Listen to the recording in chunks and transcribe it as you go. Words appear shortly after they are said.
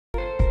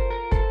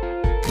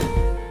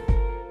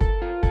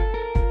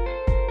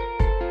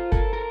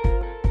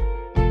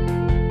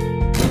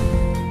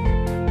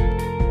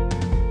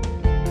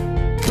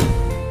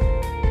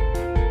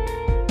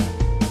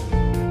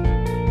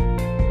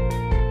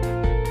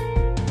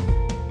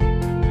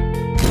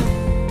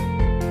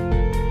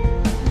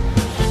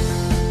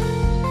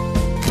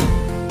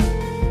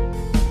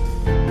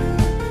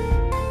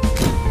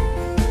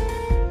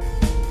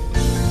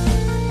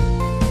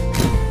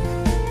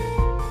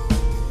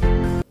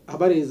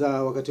Habari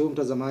za wakati huu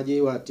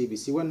mtazamaji wa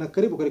TBC1 na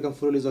karibu katika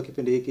mfululizo wa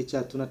kipindi hiki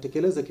cha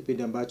tunatekeleza,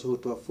 kipindi ambacho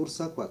hutoa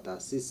fursa kwa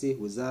taasisi,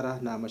 wizara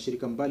na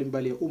mashirika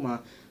mbalimbali ya umma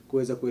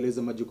kuweza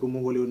kueleza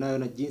majukumu walionayo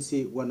na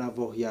jinsi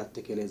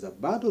wanavyoyatekeleza.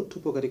 Bado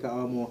tupo katika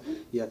awamu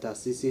ya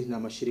taasisi na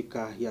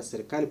mashirika ya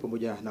serikali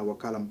pamoja na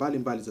wakala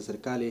mbalimbali za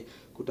serikali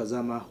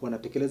kutazama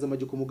wanatekeleza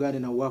majukumu gani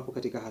na wapo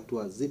katika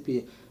hatua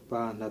zipi,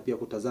 na pia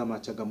kutazama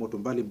changamoto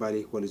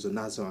mbalimbali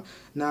walizonazo.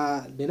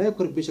 Na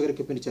ninayekukaribisha katika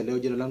kipindi cha leo,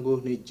 jina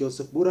langu ni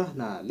Joseph Bura,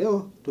 na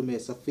leo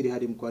tumesafiri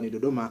hadi mkoani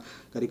Dodoma,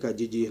 katika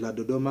jiji la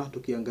Dodoma,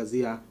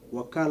 tukiangazia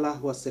wakala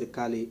wa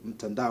serikali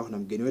mtandao, na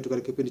mgeni wetu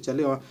katika kipindi cha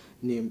leo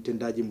ni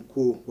mtendaji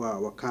mkuu wa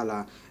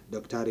wakala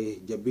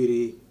Daktari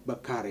Jabiri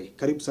Bakari.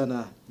 Karibu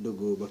sana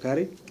ndugu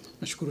Bakari.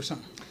 Nashukuru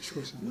sana.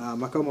 Na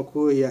makao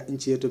makuu ya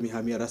nchi yetu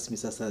mihamia rasmi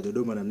sasa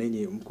Dodoma, na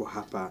ninyi mko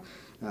hapa.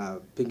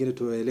 Pengine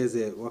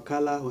tueleze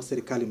wakala wa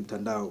serikali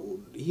mtandao,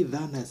 hii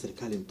dhana ya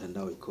serikali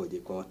mtandao ikoje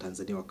kwa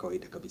Watanzania wa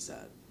kawaida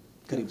kabisa?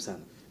 Karibu sana.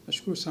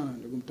 Nashukuru sana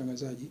ndugu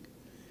mtangazaji.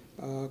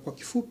 Kwa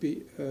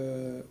kifupi,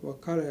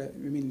 wakala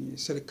ni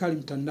serikali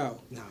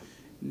mtandao. Naam.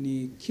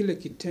 Ni kile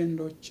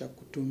kitendo cha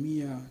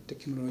kutumia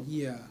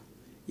teknolojia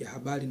ya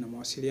habari na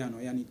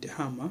mawasiliano, yani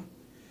TEHAMA,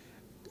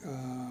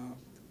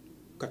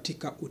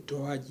 katika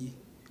utoaji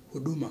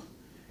huduma.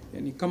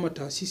 Yani kama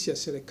taasisi ya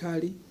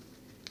serikali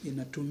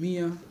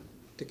inatumia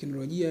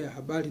teknolojia ya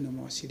habari na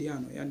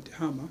mawasiliano, yani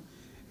TEHAMA,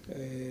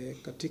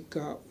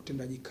 katika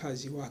utendaji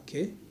kazi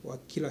wake wa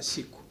kila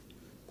siku,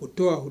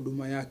 kutoa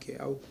huduma yake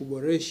au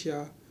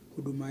kuboresha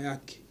huduma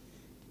yake.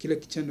 Kile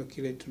kitendo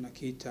kile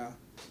tunakiita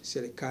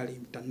serikali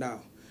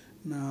mtandao.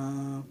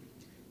 Na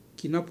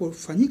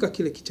kinapofanyika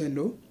kile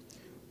kitendo,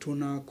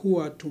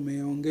 tunakuwa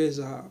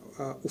tumeongeza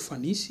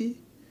ufanisi,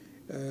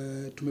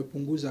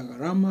 tumepunguza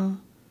gharama,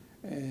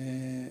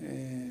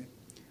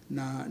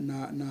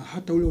 na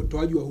hata ule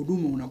utoaji wa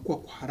huduma unakuwa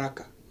kwa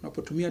haraka.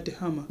 Unapotumia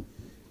TEHAMA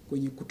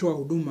kwenye kutoa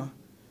huduma,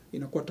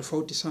 inakuwa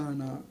tofauti sana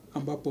na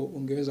ambapo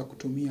ungeweza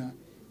kutumia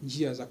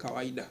njia za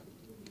kawaida.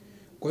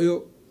 Kwa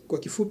hiyo kwa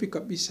kifupi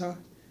kabisa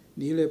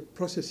ni ile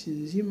process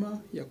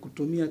nzima ya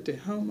kutumia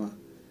TEHAMA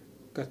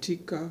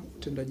katika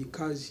utendaji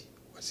kazi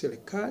wa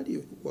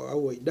serikali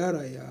au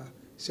idara ya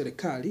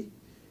serikali,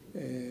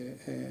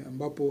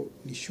 ambapo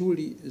ni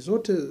shughuli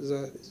zote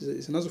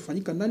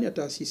zinazofanyika ndani ya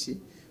taasisi.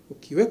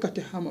 Ukiweka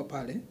TEHAMA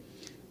pale,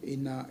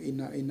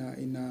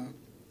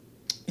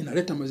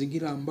 inaleta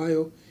mazingira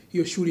ambayo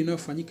hiyo shughuli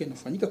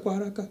inafanyika kwa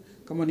haraka.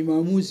 Kama ni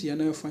maamuzi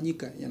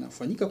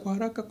yanafanyika kwa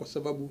haraka, kwa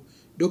sababu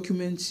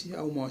documents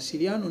au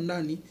mawasiliano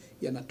ndani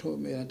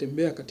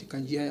yanatembea katika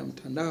njia ya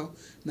mtandao,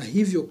 na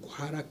hivyo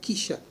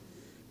kuharakisha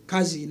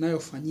kazi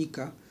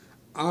inayofanyika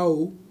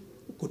au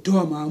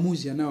kutoa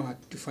maamuzi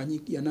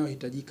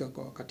yanayohitajika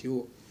kwa wakati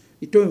huo.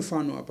 Nitoe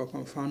mfano hapa,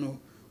 kwa mfano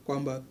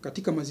kwamba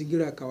katika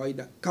mazingira ya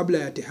kawaida,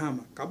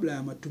 kabla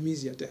ya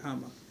matumizi ya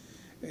TEHAMA,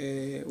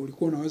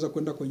 ulikuwa unaweza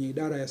kwenda kwenye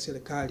idara ya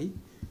serikali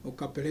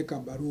ukapeleka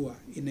barua,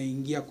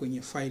 inaingia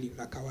kwenye faili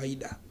la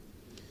kawaida.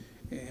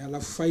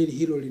 Alafu faili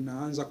hilo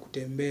linaanza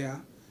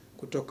kutembea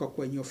kutoka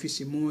kwenye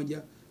ofisi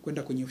moja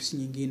kwenda kwenye ofisi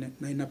nyingine,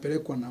 na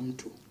inapelekwa na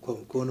mtu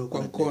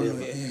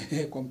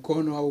kwa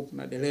mkono au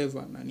kuna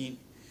dereva na nini.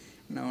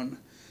 Naona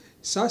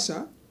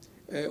sasa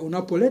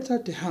unapoleta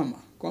TEHAMA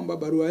kwamba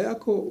barua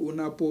yako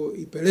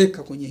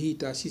unapoipeleka kwenye hii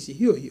taasisi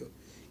hiyo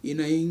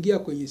inaingia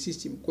kwenye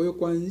system. Kwa hiyo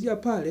kuanzia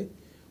pale,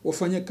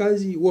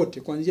 wafanyakazi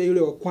wote, kuanzia yule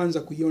wa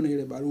kwanza kuiona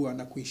ile barua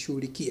na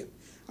kuishughulikia,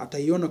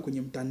 ataiona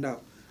kwenye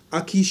mtandao.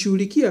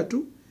 Akiishughulikia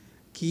tu,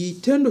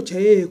 kitendo cha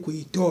yeye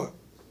kuitoa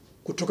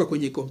kutoka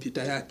kwenye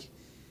kompyuta yake,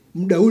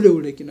 muda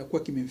ule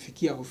kinakuwa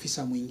kimemfikia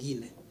ofisa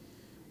mwingine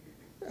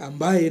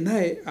ambaye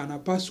naye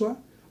anapaswa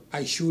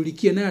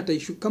aishughulikie. Naye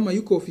kama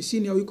yuko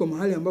ofisini au yuko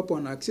mahali ambapo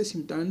ana access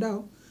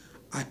mtandao,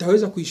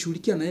 ataweza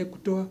kuishughulikia na yeye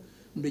kutoa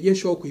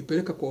mrejesho au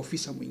kuipeleka kwa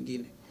ofisa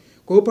mwingine.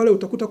 Kwa hiyo pale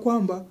utakuta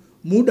kwamba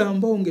muda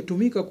ambao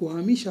ungetumika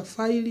kuhamisha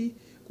faili,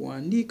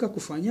 kuandika,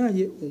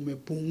 kufanyaje,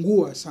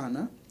 umepungua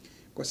sana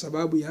kwa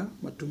sababu ya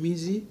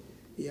matumizi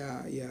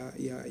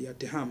ya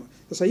TEHAMA.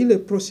 Sasa ile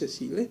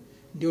process ile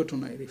ndio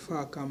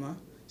tunairifaa kama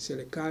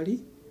serikali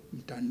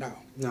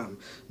mtandao. Naam.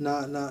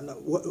 Na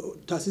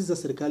taasisi za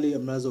serikali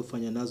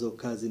mnazofanya nazo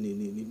kazi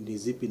ni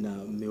zipi,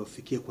 na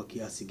mmewafikia kwa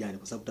kiasi gani?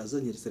 Kwa sababu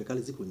taasisi za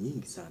serikali ziko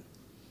nyingi sana.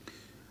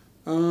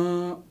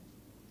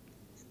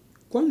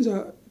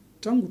 Kwanza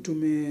tangu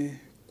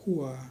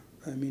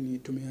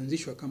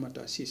tumeanzishwa kama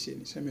taasisi,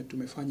 niseme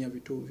tumefanya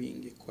vitu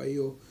vingi. Kwa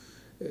hiyo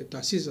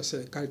taasisi za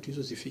serikali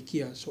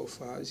tulizozifikia so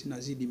far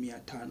zinazidi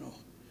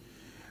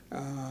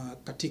 500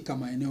 katika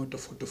maeneo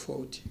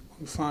tofauti. Kwa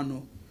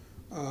mfano,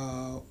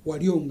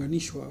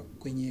 waliounganishwa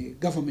kwenye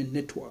government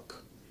network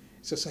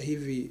sasa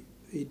hivi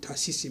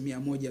taasisi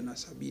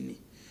 170,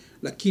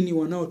 lakini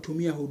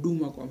wanaotumia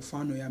huduma kwa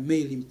mfano ya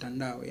mail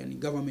mtandao, yani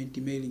government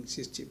mailing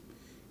system,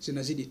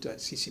 zinazidi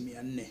taasisi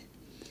 400.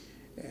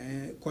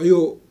 Kwa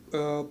hiyo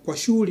kwa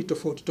shughuli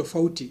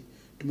tofauti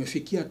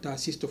tumefikia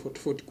taasisi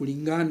tofauti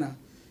kulingana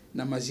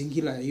na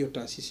mazingira ya hiyo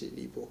taasisi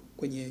ilipo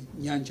kwenye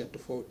nyanja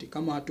tofauti.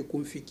 Kama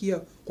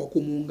hatukumfikia kwa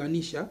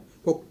kumuunganisha,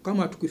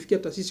 kama hatukufikia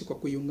taasisi kwa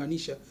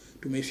kuiunganisha,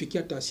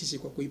 tumeifikia taasisi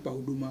kwa kuipa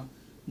huduma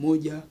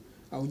moja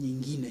au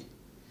nyingine.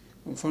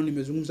 Kwa mfano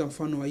nimezungumza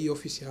mfano wa hii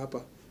ofisi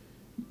hapa.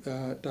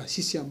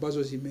 Taasisi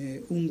ambazo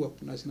zimeungwa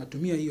na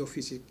zinatumia hii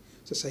ofisi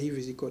sasa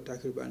hivi ziko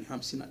takriban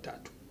 53.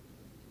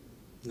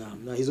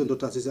 Na hizo ndo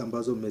taasisi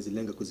ambazo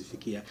mmezilenga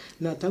kuzifikia.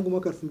 Na tangu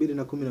mwaka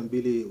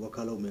 2012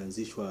 wakala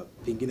umeanzishwa,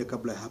 pengine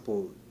kabla ya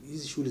hapo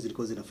hizi shughuli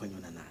zilikuwa zinafanywa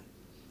na nani?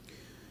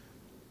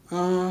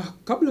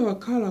 Kabla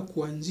wakala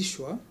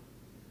kuanzishwa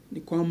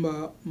ni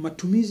kwamba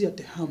matumizi ya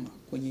TEHAMA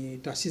kwenye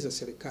taasisi za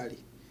serikali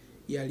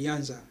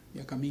yalianza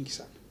miaka mingi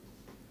sana.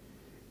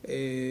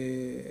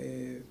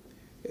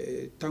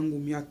 Tangu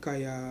miaka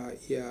ya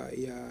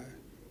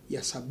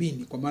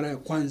 70 kwa mara ya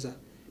kwanza,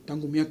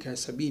 tangu miaka ya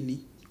 70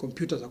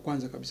 kompyuta za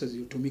kwanza kabisa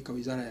zilitumika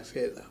Wizara ya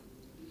Fedha.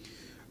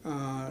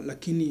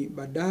 Lakini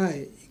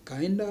baadaye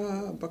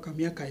ikaenda mpaka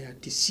miaka ya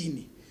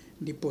 90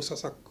 ndipo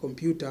sasa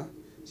kompyuta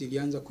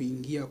zilianza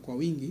kuingia kwa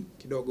wingi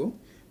kidogo,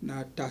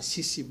 na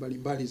taasisi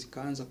mbalimbali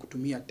zikaanza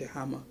kutumia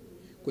TEHAMA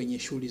kwenye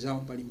shughuli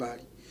zao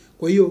mbalimbali.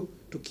 Kwa hiyo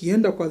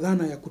tukienda kwa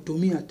dhana ya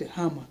kutumia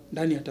TEHAMA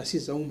ndani ya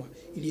taasisi za umma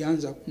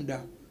ilianza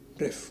muda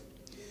mrefu.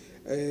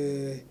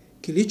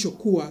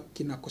 Kilichokuwa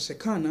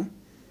kinakosekana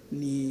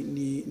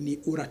ni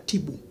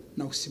uratibu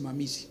na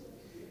usimamizi.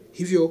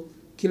 Hivyo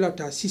kila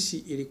taasisi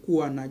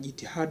ilikuwa na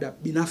jitihada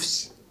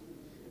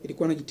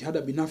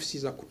binafsi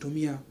za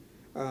kutumia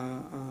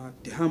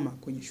TEHAMA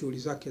kwenye shughuli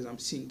zake za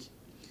msingi.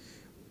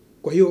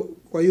 Kwa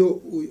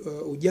hiyo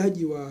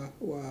ujaji wa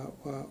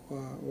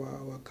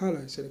wakala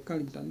ya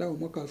serikali mtandao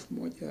mwaka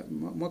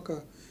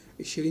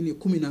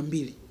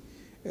 2012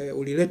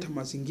 ulileta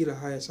mazingira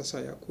haya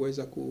sasa ya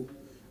kuweza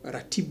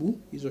kuratibu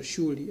hizo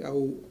shughuli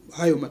au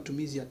hayo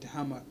matumizi ya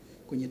TEHAMA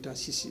kwenye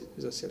taasisi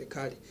za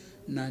serikali,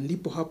 na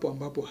ndipo hapo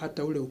ambapo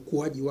hata ule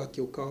ukuaji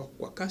wake ukawa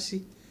kwa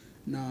kasi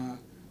na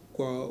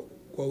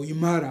kwa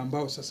uimara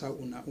ambao sasa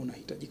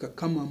unahitajika,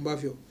 kama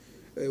ambavyo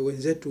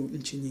wenzetu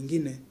nchi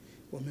nyingine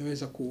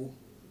wameweza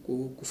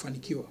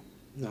kufanikiwa.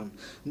 Naam.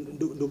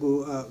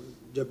 Ndugu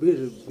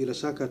Jabir, bila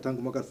shaka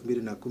tangu mwaka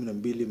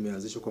 2012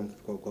 imeanzishwa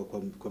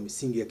kwa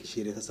misingi ya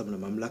kisheria. Sasa mna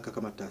mamlaka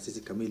kama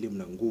taasisi kamili,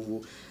 mna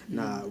nguvu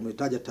na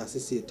umetaja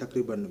taasisi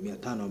takriban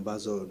 500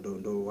 ambazo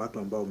ndo watu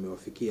ambao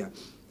umewafikia.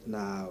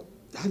 Na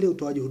hali ya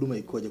utoaji huduma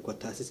ikoje kwa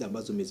taasisi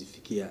ambazo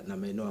umezifikia na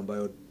maeneo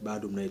ambayo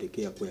bado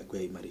mnaelekea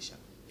kuyaimarisha?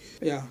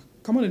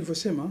 Kama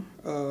nilivyosema,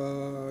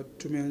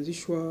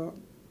 tumeanzishwa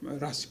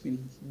rasmi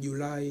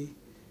Julai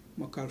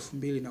mwaka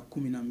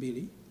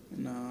 2012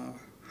 na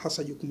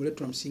hasa jukumu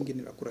letu la msingi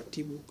ni la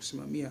kuratibu,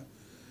 kusimamia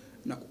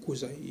na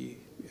kukuza hii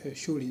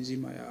shughuli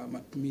nzima ya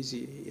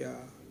matumizi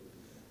ya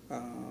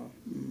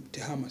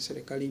TEHAMA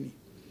serikalini.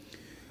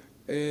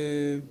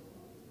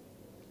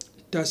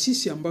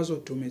 Taasisi ambazo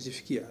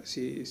tumezifikia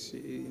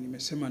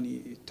nimesema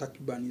ni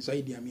takriban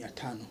zaidi ya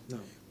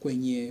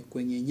 500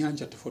 kwenye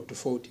nyanja tofauti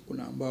tofauti.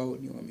 Kuna ambao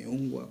ni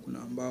wameungwa,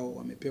 kuna ambao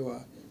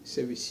wamepewa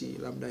service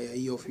labda ya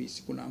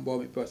e-office, kuna ambao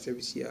wamepewa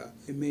service ya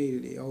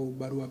email au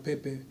barua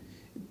pepe,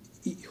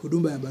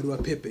 huduma ya barua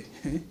pepe.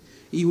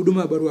 Hii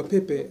huduma ya barua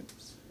pepe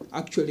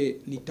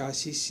actually ni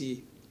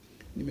taasisi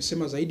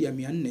nimesema zaidi ya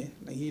 400,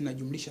 na hii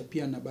inajumlisha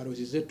pia na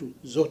balozi zetu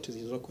zote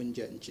zilizoko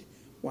nje ya nchi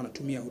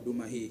wanatumia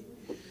huduma hii.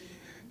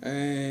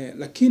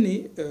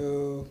 Lakini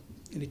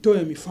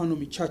nitoe mifano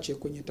michache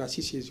kwenye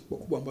taasisi hizi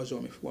kubwa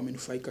ambazo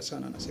wamenufaika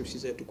sana na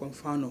services zetu. Kwa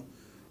mfano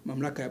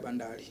mamlaka ya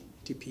bandari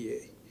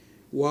TPA,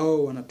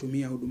 wao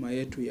wanatumia huduma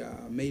yetu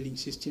ya mailing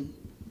system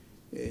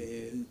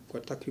kwa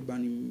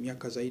takriban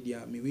miaka zaidi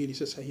ya 2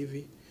 sasa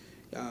hivi.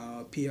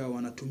 Pia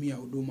wanatumia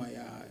huduma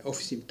ya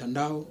ofisi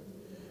mtandao.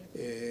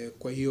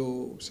 Kwa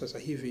hiyo sasa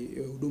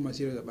hivi huduma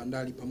zile za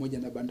bandari pamoja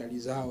na bandari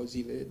zao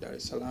zile Dar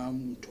es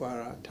Salaam,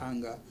 Mtwara,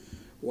 Tanga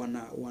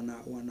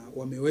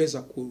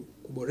wameweza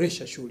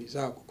kuboresha shughuli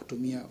zao kwa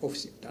kutumia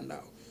ofisi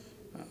mtandao.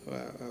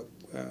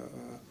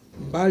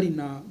 Mbali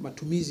na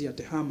matumizi ya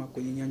TEHAMA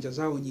kwenye nyanja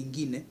zao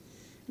nyingine,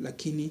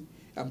 lakini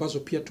ambazo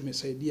pia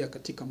tumesaidia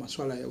katika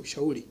masuala ya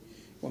ushauri,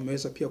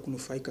 wameweza pia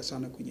kunufaika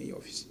sana kwenye hii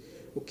ofisi.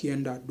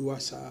 Ukienda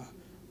DUWASA,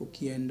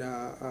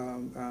 ukienda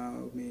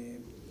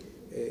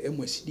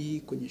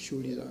MSD kwenye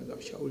shughuli za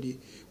ushauri.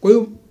 Kwa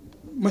hiyo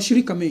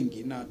mashirika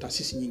mengi na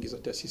taasisi nyingi za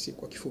taasisi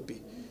kwa kifupi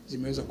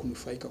zimeweza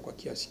kunufaika kwa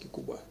kiasi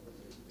kikubwa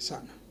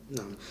sana.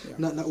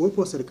 Na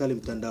uwepo wa serikali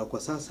mtandao, kwa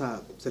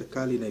sasa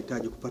serikali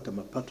inahitaji kupata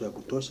mapato ya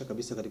kutosha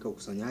kabisa katika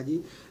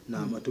ukusanyaji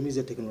na matumizi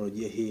ya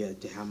teknolojia hii ya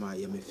TEHAMA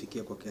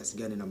yamefikia kwa kiasi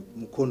gani na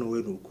mkono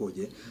wenu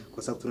ukoje?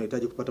 Kwa sababu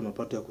tunahitaji kupata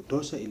mapato ya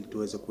kutosha ili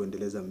tuweze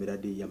kuendeleza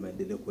miradi ya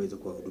maendeleo kuweza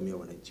kuwahudumia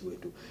wananchi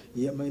wetu.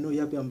 Maeneo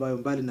yapi ambayo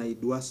mbali na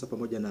DUWASA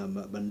pamoja na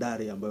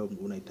bandari ambayo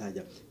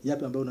unahitaja,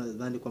 yapi ambayo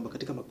unadhani kwamba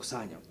katika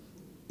makusanyo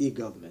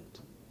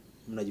e-government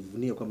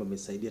mnajivunia kwamba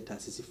mmesaidia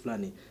taasisi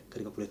fulani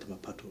katika kuleta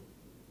mapato?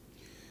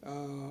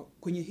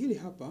 Kwenye hili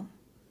hapa,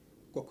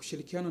 kwa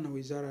kushirikiana na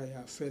Wizara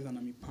ya Fedha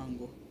na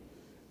Mipango,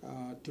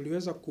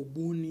 tuliweza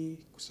kubuni,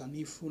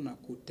 kusanifu na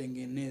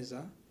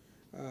kutengeneza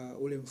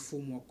ule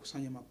mfumo wa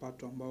kukusanya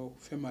mapato ambao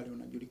family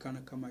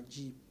unajulikana kama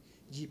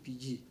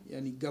GPG,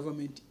 yani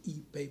Government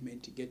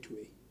E-Payment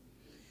Gateway.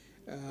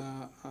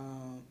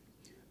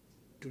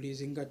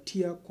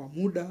 Tulizingatia kwa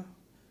muda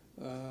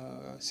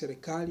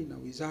serikali na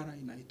wizara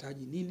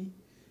inahitaji nini,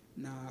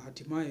 na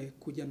hatimaye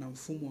kuja na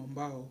mfumo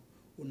ambao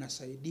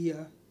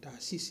unasaidia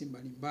taasisi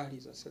mbalimbali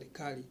za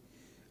serikali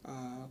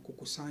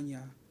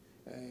kukusanya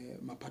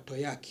mapato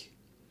yake.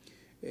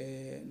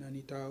 Na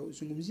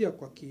nitazungumzia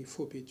kwa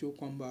kifupi tu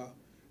kwamba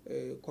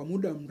kwa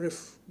muda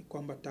mrefu ni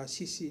kwamba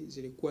taasisi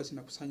zilikuwa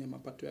zinakusanya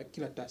mapato ya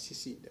kila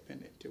taasisi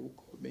independent,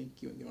 huko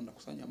benki wengine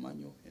wanakusanya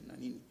manyo na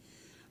nini,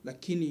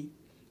 lakini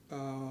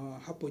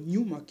hapo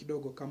nyuma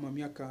kidogo kama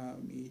miaka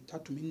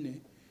 3-4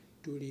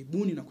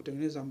 tulibuni na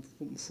kutengeneza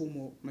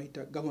mfumo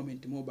unaita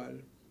Government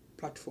Mobile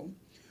Platform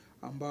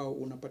ambao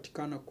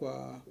unapatikana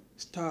kwa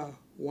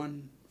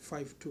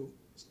 *152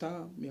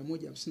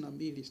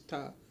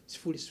 *152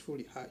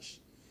 *00#.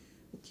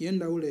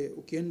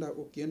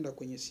 Ukienda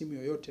kwenye simu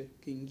yoyote,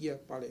 ukiingia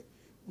pale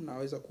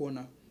unaweza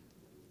kuona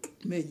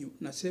menu,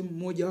 na sehemu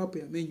moja wapo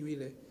ya menu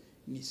ile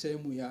ni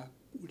sehemu ya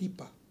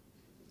kulipa.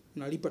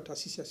 Unalipa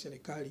taasisi ya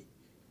serikali,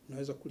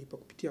 unaweza kulipa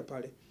kupitia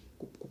pale,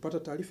 kupata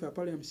taarifa ya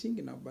pale ya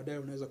msingi, na baadaye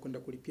unaweza kwenda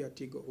kulipia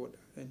Tigo, Voda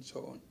and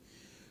so on.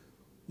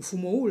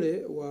 Mfumo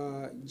ule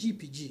wa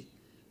GPG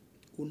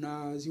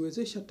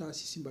unaziwezesha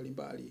taasisi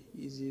mbalimbali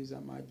hizi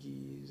za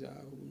maji,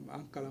 za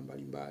ankala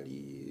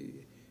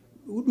mbalimbali,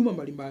 huduma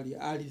mbalimbali,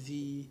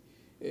 ardhi,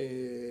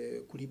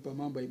 kulipa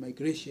mambo ya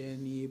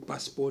immigration,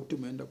 passport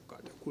umeenda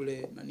kukata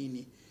kule na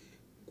nini,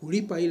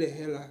 kulipa ile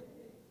hela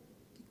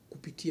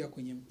kupitia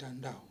kwenye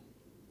mtandao.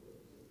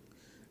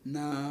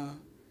 Na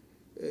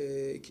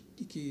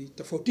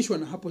ikitofautishwa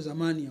na hapo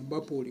zamani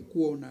ambapo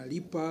ulikuwa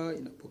unalipa,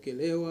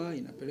 inapokelewa,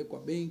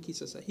 inapelekwa benki.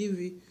 Sasa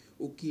hivi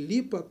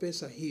ukilipa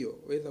pesa hiyo,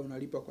 whether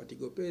unalipa kwa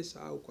Tigo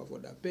Pesa au kwa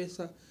Voda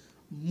Pesa,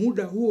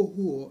 muda huo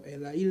huo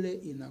hela ile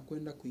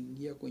inakwenda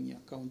kuingia kwenye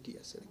akaunti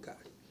ya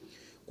serikali.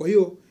 Kwa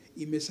hiyo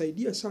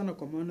imesaidia sana,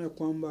 kwa maana ya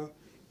kwamba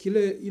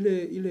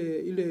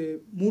ile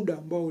muda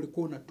ambao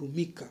ulikuwa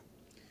unatumika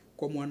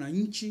kwa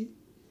mwananchi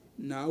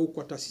na au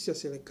kwa taasisi ya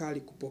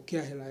serikali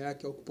kupokea hela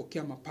yake au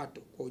kupokea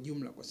mapato kwa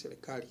ujumla kwa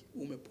serikali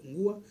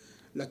umepungua,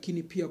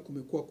 lakini pia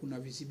kumekuwa kuna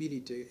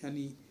visibility,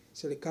 yani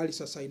serikali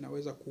sasa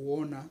inaweza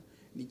kuona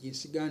ni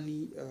jinsi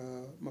gani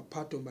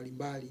mapato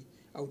mbalimbali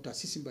au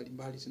taasisi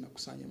mbalimbali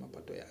zinakusanya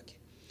mapato yake.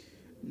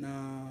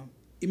 Na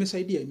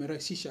imesaidia,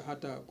 imerahisisha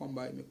hata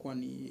kwamba imekuwa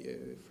ni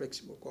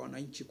flexible kwa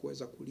wananchi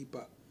kuweza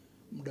kulipa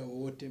muda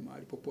wowote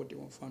mahali popote.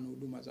 Kwa mfano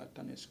huduma za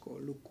TANESCO,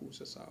 luku,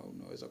 sasa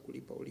unaweza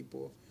kulipa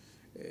ulipo,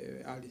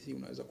 ardhi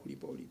unaweza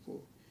kulipa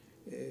ulipo,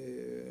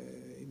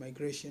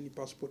 immigration,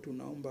 passport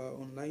unaomba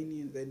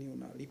online then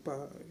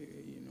unalipa,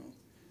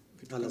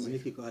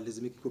 Lazimiki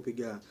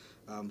kupiga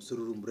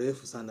msururu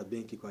mrefu sana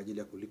benki kwa ajili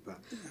ya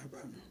kulipa.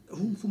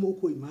 Huu mfumo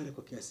uko imara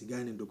kwa kiasi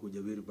gani, ndugu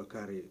Jabir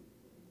Bakari,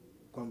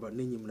 kwamba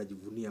ninyi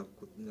mnajivunia?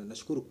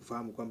 Nashukuru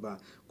kufahamu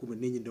kwamba kumbe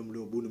ninyi ndio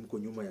mliobuni, mko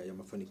nyuma ya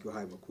mafanikio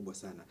haya makubwa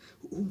sana.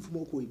 Huu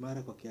mfumo uko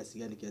imara kwa kiasi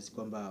gani, kiasi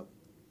kwamba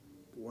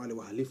wale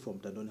wahalifu wa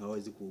mtandaoni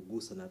hawawezi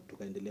kugusa na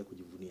tukaendelea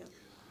kujivunia?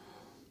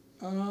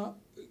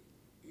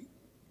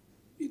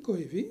 Iko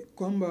hivi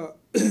kwamba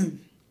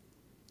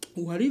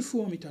uhalifu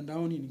wa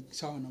mitandaoni ni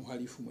sawa na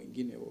uhalifu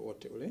mwingine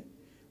wowote ule.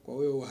 Kwa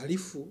hiyo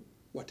wahalifu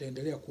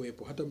wataendelea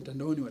kuwepo, hata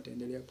mtandaoni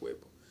wataendelea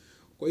kuwepo.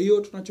 Kwa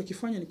hiyo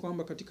tunachokifanya ni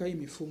kwamba katika hii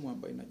mifumo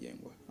ambayo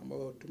inajengwa,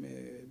 ambayo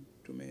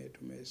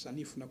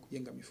tumesanifu na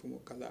kujenga mifumo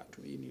kadhaa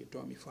tu, hii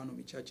nilitoa mifano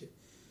michache,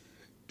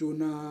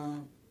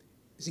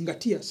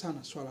 tunazingatia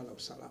sana swala la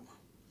usalama.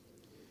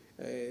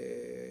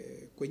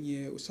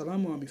 Kwenye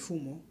usalama wa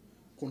mifumo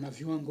kuna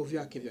viwango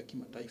vyake vya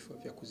kimataifa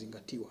vya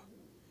kuzingatiwa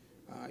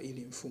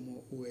ili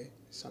mfumo uwe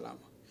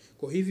salama.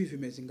 Kwa hivi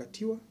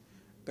vimezingatiwa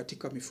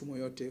katika mifumo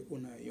yote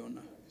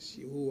unaiona,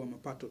 si huu wa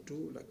mapato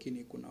tu,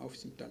 lakini kuna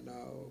ofisi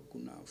mtandao,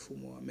 kuna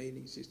mfumo wa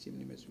mailing system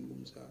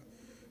nimezungumza,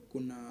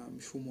 kuna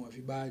mfumo wa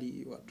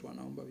vibali, watu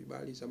wanaomba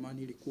vibali.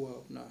 Zamani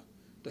ilikuwa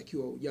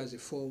unatakiwa ujaze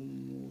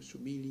form,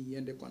 usubiri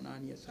iende kwa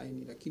nani ya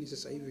saini, lakini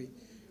sasa hivi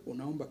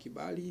unaomba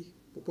kibali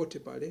popote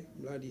pale,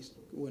 mradi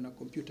uwe na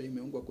kompyuta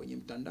imeungwa kwenye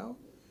mtandao,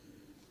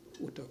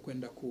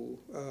 utakwenda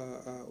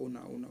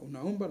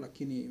unaomba.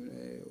 Lakini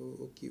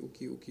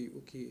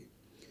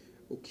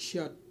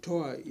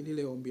ukishatoa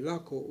ile ombi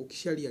lako,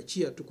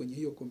 ukishaliachia tu kwenye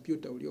hiyo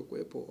kompyuta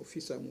uliokuepo,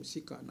 ofisa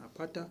mhusika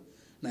anapata,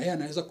 na yeye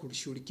anaweza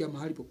kulishughulikia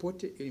mahali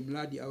popote, ili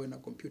mradi awe na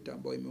kompyuta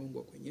ambayo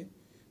imeungwa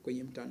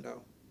kwenye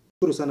mtandao.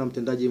 Shukuru sana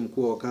mtendaji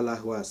mkuu wa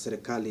wakala wa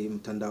serikali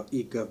mtandao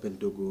e-government,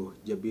 ndugu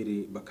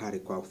Jabir Bakari,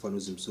 kwa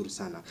ufafanuzi mzuri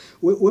sana.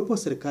 Uwepo wa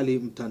serikali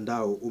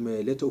mtandao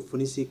umeleta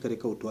ufanisi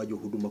katika utoaji wa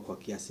huduma kwa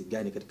kiasi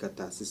gani katika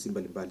taasisi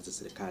mbalimbali za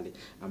serikali,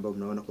 ambapo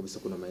mnaona kabisa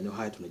kuna maeneo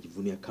haya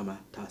tunajivunia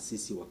kama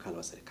taasisi wakala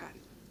wa serikali?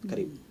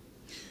 Karibu.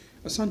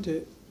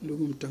 Asante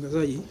ndugu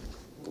mtangazaji.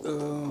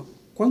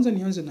 Kwanza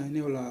nianze na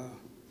eneo la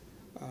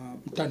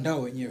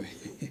mtandao wenyewe.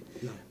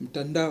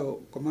 Mtandao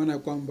kwa maana ya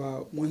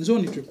kwamba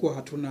mwanzoni tulikuwa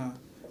hatuna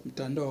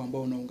mtandao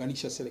ambao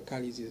unaunganisha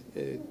serikali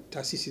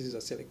taasisi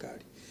za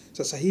serikali.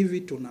 Sasa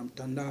hivi tuna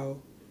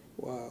mtandao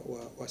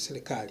wa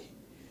serikali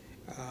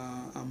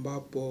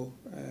ambapo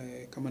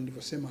kama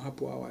nilivyosema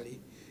hapo awali,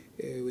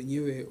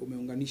 wenyewe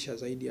umeunganisha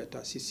zaidi ya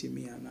taasisi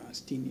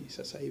 160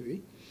 sasa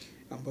hivi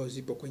ambazo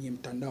zipo kwenye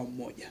mtandao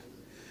mmoja.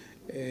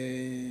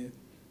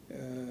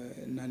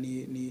 Na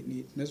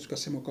tunaweza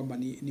tukasema kwamba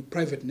ni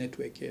private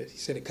network ya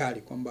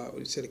serikali, kwamba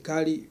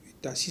serikali,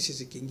 taasisi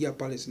zikiingia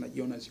pale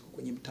zinajiona ziko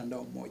kwenye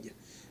mtandao mmoja.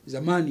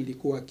 Zamani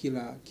ilikuwa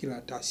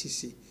kila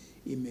taasisi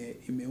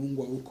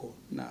imeungwa huko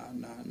na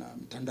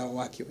mtandao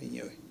wake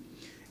wenyewe.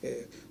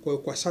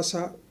 Kwa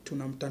sasa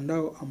tuna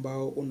mtandao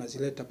ambao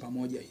unazileta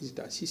pamoja hizi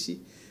taasisi,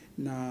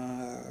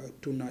 na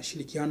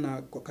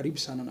tunashirikiana kwa karibu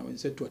sana na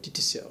wenzetu wa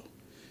TTCL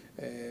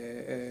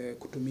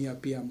kutumia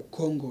pia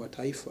mkongo wa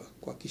taifa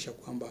kuhakikisha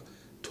kwamba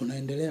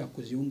tunaendelea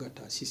kuziunga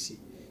taasisi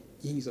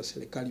nyingi za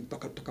serikali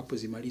mpaka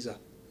tutakapozimaliza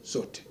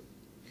zote.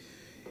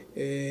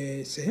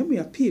 Sehemu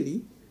ya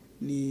pili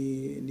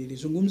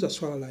nilizungumza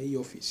swala la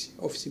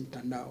ofisi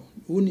mtandao.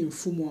 Huu ni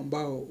mfumo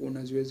ambao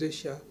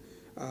unaziwezesha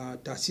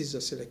taasisi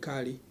za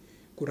serikali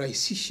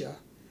kurahisisha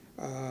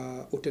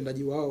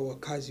utendaji wao wa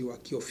kazi wa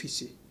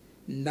kiofisi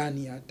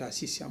ndani ya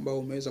taasisi, ambao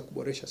umeweza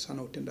kuboresha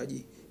sana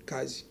utendaji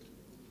kazi.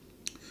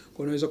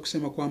 Kwa unaweza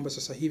kusema kwamba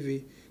sasa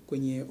hivi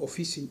kwenye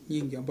ofisi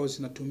nyingi ambazo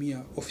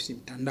zinatumia ofisi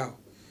mtandao,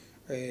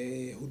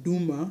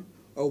 huduma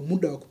au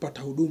muda wa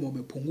kupata huduma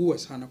umepungua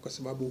sana, kwa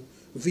sababu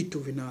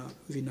vitu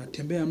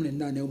vinatembea mle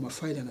ndani, au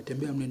mafaili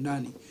yanatembea mle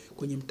ndani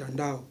kwenye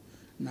mtandao,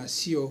 na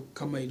sio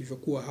kama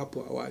ilivyokuwa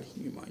hapo awali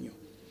nyuma.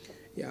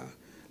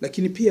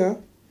 Lakini pia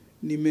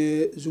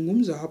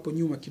nimezungumza hapo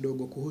nyuma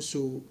kidogo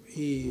kuhusu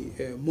hii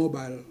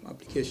mobile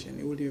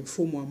application, ule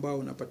mfumo ambao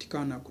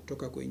unapatikana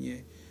kutoka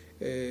kwenye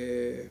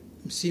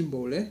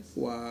msimbo ule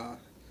wa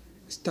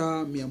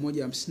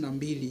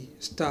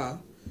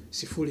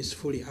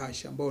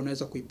 *152*00# ambao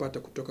unaweza kuipata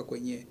kutoka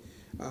kwenye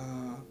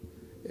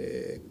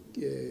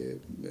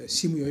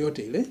simu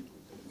yoyote ile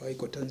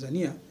iko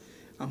Tanzania,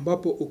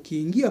 ambapo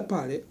ukiingia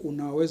pale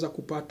unaweza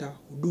kupata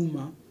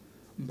huduma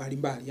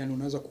mbalimbali, yani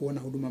unaweza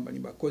kuona huduma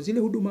mbalimbali. Kwa zile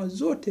huduma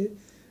zote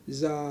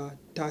za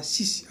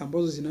taasisi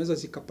ambazo zinaweza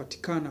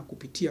zikapatikana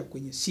kupitia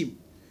kwenye simu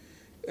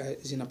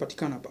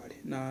zinapatikana pale.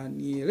 Na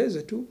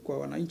nieleze tu kwa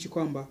wananchi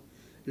kwamba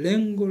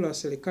lengo la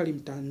serikali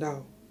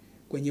mtandao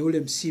kwenye ule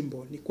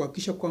msimbo ni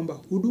kuhakikisha kwamba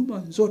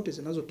huduma zote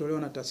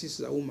zinazotolewa na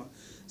taasisi za umma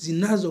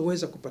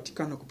zinazoweza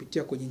kupatikana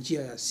kupitia kwenye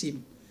njia ya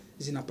simu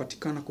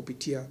zinapatikana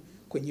kupitia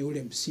kwenye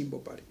ule msimbo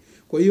pale.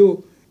 Kwa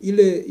hiyo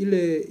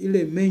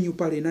ile menu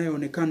pale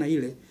inayoonekana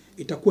ile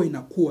itakuwa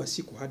inakuwa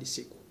siku hadi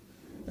siku.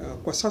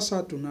 Kwa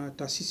sasa tuna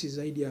taasisi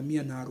zaidi ya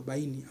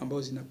 140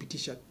 ambazo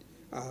zinapitisha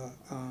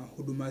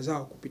huduma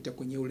zao kupita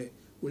kwenye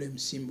ule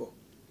msimbo,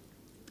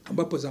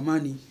 ambapo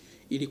zamani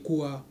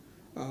ilikuwa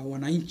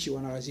wananchi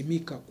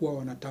wanalazimika kuwa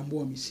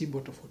wanatambua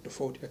misimbo tofauti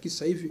tofauti. Lakini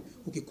sasa hivi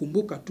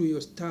ukikumbuka tu hiyo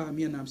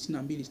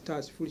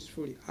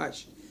 *152*00#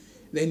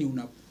 then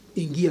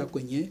unaingia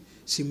kwenye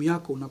simu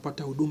yako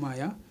unapata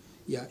huduma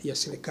ya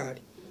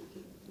serikali.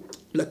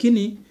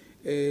 Lakini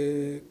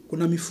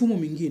kuna mifumo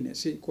mingine,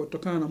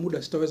 kutokana na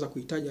muda sitaweza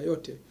kuitaja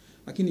yote,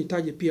 lakini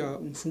itaje pia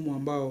mfumo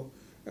ambao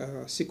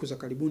siku za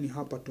karibuni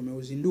hapa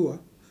tumeuzindua,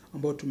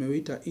 ambao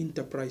tumeuita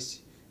Enterprise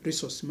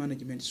Resource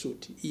Management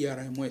Suite,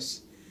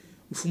 ERMS.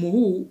 Mfumo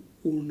huu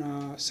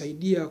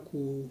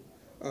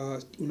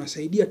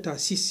unasaidia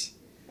taasisi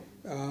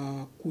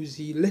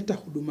kuzileta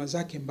huduma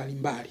zake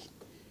mbalimbali,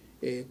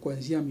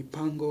 kuanzia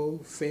mipango,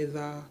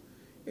 fedha,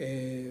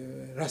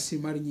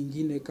 rasilimali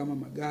nyingine kama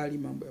magari,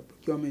 mambo ya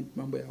procurement,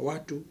 mambo ya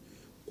watu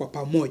kwa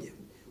pamoja.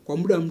 Kwa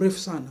muda mrefu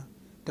sana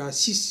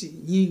taasisi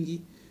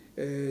nyingi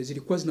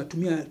zilikuwa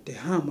zinatumia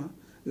TEHAMA,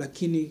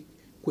 lakini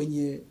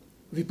kwenye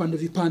vipande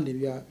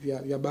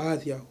vya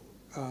baadhi ya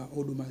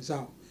huduma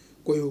zao.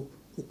 Kwa hiyo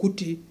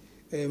ukuti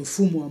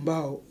mfumo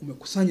ambao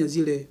umekusanya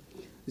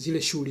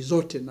zile shughuli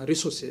zote na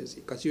resources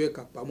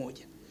ikaziweka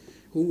pamoja.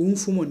 Huu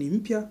mfumo ni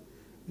mpya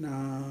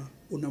na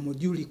una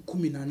moduli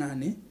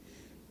 18.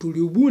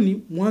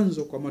 Tuliubuni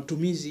mwanzo kwa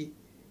matumizi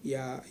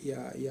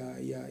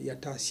ya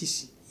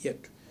taasisi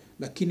yetu,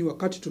 lakini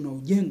wakati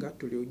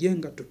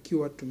tuliujenga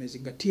tukiwa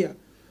tumezingatia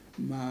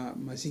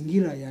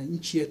mazingira ya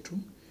nchi yetu,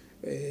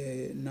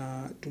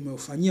 na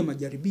tumeufanyia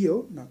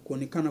majaribio na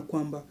kuonekana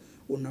kwamba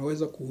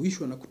unaweza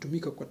kuhuishwa na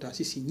kutumika kwa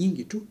taasisi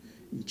nyingi tu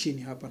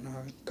nchini hapa,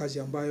 na kazi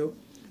ambayo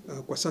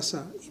kwa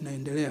sasa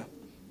inaendelea.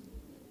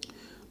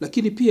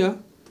 Lakini pia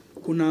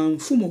kuna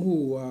mfumo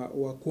huu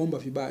wa kuomba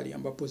vibali,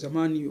 ambapo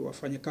zamani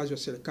wafanyakazi wa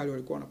serikali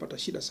walikuwa wanapata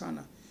shida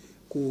sana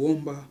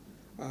kuomba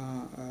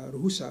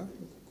ruhusa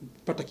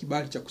kupata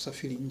kibali cha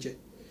kusafiri nje.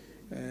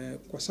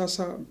 Kwa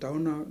sasa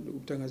mtaona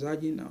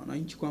utangazaji na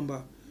wananchi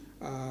kwamba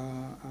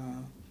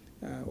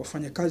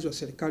wafanyakazi wa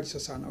serikali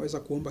sasa anaweza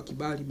kuomba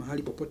kibali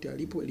mahali popote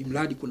alipo, ili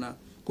mradi kuna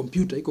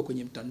kompyuta iko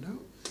kwenye mtandao,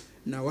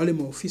 na wale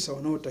maofisa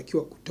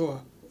wanaotakiwa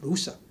kutoa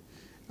ruhusa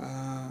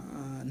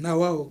na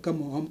wao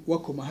kama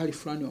wako mahali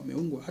fulani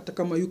wameungwa, hata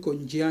kama yuko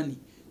njiani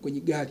kwenye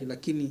gari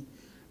lakini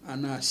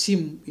ana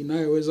simu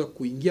inayoweza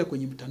kuingia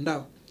kwenye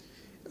mtandao,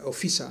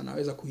 ofisa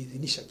anaweza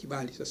kuidhinisha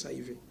kibali sasa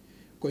hivi.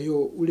 Kwa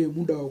hiyo ule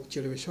muda wa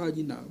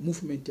kucheleweshwaji na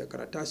movement ya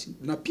karatasi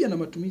na pia na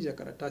matumizi ya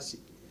karatasi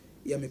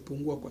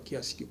yamepungua kwa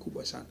kiasi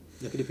kikubwa sana.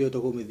 Lakini pia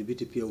utakuwa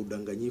umedhibiti pia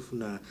udanganyifu,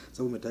 na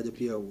sababu umetaja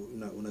pia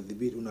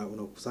unadhibiti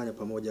unakusanya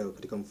pamoja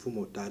katika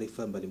mfumo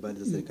taarifa mbalimbali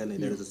za serikali na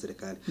idara za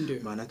serikali.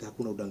 Maana yake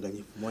hakuna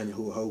udanganyifu, mwanya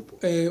huo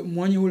haupo.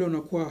 Mwanya ule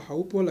unakuwa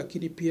haupo,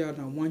 lakini pia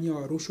na mwanya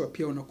wa rushwa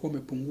pia unakuwa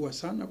umepungua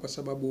sana, kwa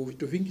sababu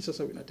vitu vingi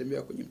sasa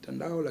vinatembea kwenye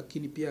mtandao,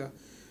 lakini pia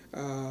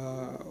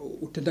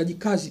utendaji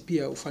kazi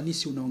pia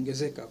ufanisi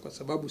unaongezeka, kwa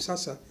sababu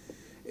sasa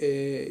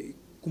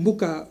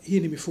kumbuka hii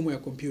ni mifumo ya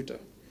kompyuta.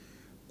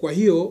 Kwa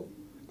hiyo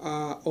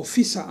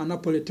ofisa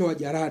anapoletewa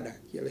jarada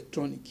ya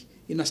elektroniki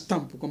ina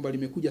stamp kwamba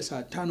limekuja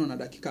saa 5 na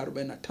dakika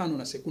 45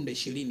 na sekunde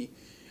 20,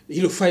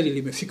 hilo faili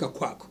limefika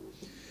kwako.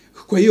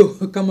 Kwa hiyo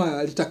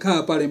kama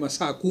litakaa pale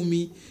masaa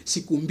 10,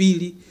 siku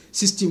 2,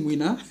 system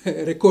ina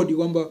rekodi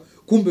kwamba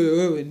kumbe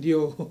wewe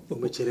ndio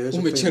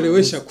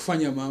umechelewesha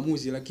kufanya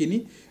maamuzi,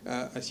 lakini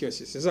sio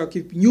sisi. Sasa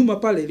nyuma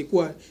pale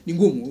ilikuwa ni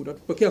ngumu,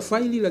 utapokea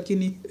faili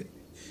lakini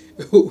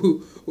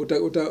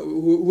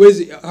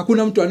uwezi,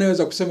 hakuna mtu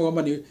anayeweza kusema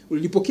kwamba ni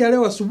ulipokea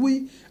leo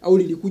asubuhi au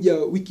lilikuja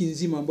wiki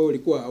nzima ambayo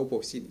ulikuwa haupo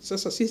ofisini.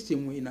 Sasa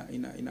system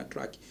ina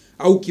track.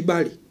 Au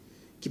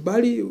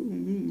kibali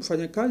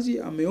mfanyakazi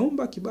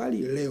ameomba kibali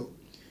leo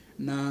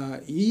na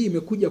hii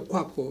imekuja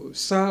kwako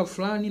saa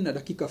fulani na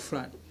dakika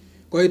fulani.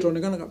 Kwa hiyo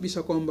itaonekana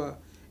kabisa kwamba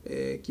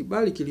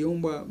kibali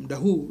kiliombwa muda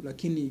huu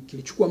lakini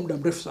kilichukua muda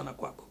mrefu sana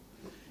kwako.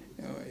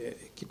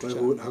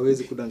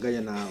 Hawezi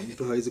kudanganya na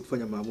mtu hawezi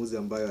kufanya maamuzi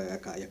ambayo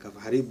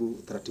yakaharibu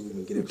taratibu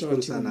mwingine.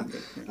 Tushukuru sana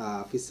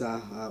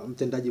afisa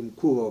mtendaji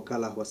mkuu wa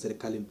wakala wa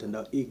serikali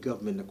mtandao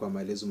e-government kwa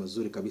maelezo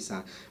mazuri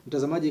kabisa.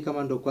 Mtazamaji,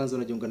 kama ndo kwanza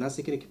unajiunga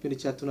nasi, kile kipindi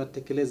cha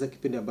tunatekeleza,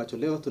 kipindi ambacho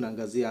leo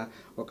tunaangazia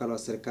wakala wa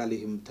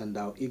serikali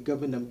mtandao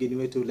e-government, na mgeni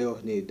wetu leo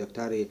ni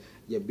Daktari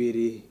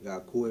Jabiri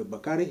Kuwe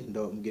Bakari,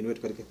 ndo mgeni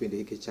wetu katika kipindi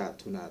hiki cha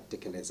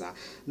tunatekeleza.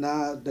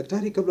 Na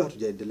daktari, kabla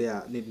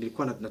hatujaendelea,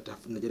 nilikuwa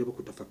najaribu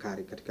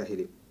kutafakari katika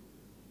hili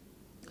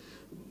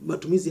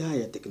matumizi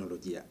haya ya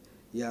teknolojia.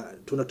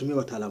 Tunatumia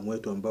wataalamu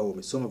wetu ambao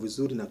wamesoma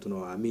vizuri na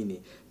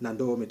tunawaamini, na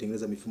ndio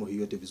wametengeneza mifumo hii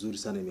yote vizuri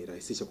sana,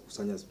 imerahisisha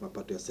kukusanya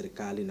mapato ya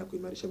serikali na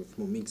kuimarisha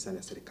mifumo mingi sana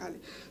ya serikali.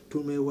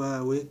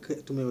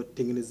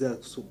 Tumewatengenezea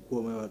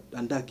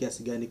kuandaa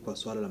kiasi gani kwa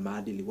swala la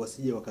maadili,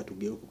 wasije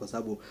wakatugeuka, kwa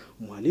sababu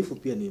mhalifu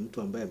pia ni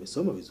mtu ambaye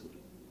amesoma vizuri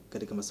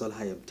katika masuala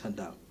haya ya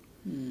mtandao.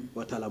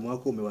 Wataalamu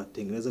wako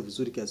umewatengeneza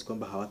vizuri kiasi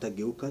kwamba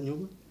hawatageuka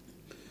nyuma?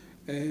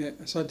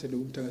 Asante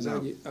ndugu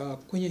mtangazaji.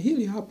 Kwenye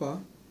hili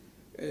hapa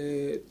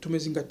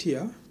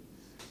tumezingatia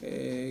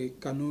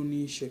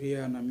kanuni,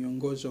 sheria na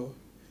miongozo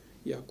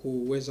ya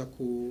kuweza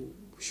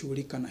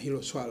kushughulika na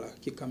hilo swala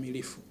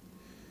kikamilifu.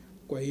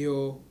 Kwa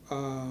hiyo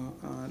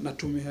na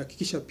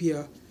tumehakikisha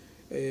pia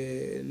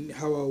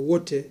hawa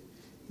wote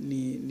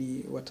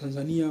ni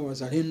Watanzania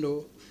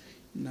wazalendo,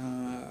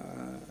 na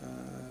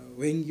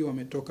wengi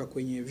wametoka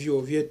kwenye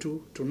vyuo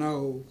vyetu.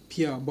 Tunao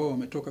pia ambao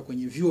wametoka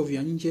kwenye vyuo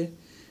vya nje.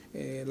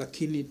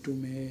 Lakini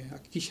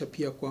tumehakikisha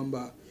pia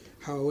kwamba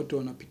hawa wote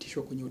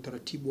wanapitishwa kwenye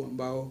utaratibu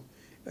ambao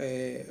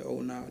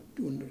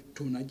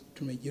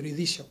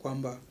tumejiridhisha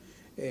kwamba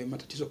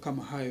matatizo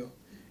kama hayo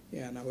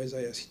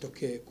yanaweza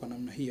yasitokee kwa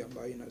namna hii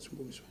ambayo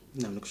inazungumzwa.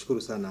 Naam,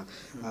 nakushukuru sana.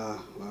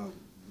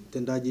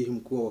 Mtendaji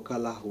mkuu wa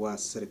wakala wa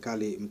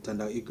serikali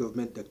mtandao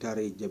e-government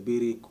Daktari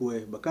Jabiri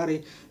Kuwe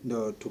Bakari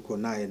ndo tuko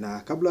naye, na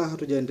kabla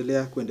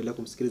hatujaendelea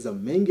kumsikiliza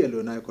mengi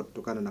alionayo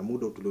kutokana na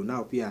muda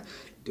tulionao, pia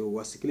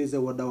tuwasikilize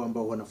wadau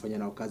ambao wanafanya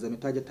nao kazi.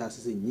 Ametaja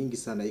taasisi nyingi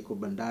sana, iko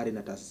bandari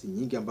na taasisi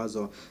nyingi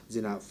ambazo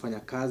zinafanya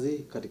kazi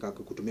katika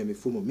kutumia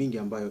mifumo mingi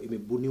ambayo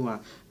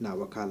imebuniwa na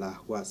wakala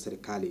wa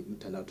serikali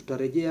mtandao.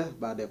 Tutarejea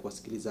baada ya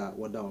kuwasikiliza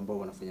wadau ambao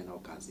wanafanya nao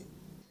kazi.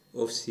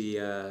 Ofisi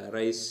ya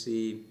Rais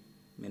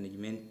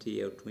Management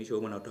ya utumishi wa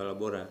umma na utawala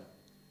bora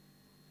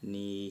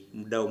ni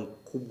mdau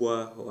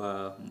mkubwa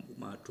wa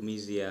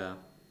matumizi ya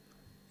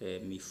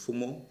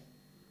mifumo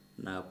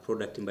na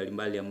product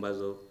mbalimbali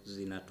ambazo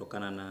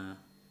zinatokana na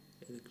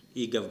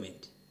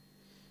e-government,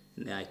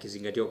 na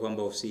ikizingatiwa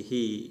kwamba ofisi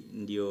hii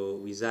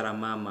ndio wizara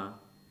mama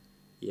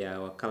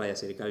ya wakala ya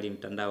serikali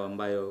mtandao,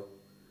 ambayo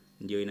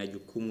ndio ina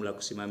jukumu la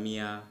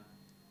kusimamia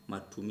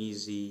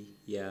matumizi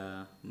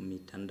ya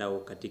mitandao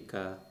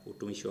katika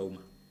utumishi wa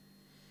umma.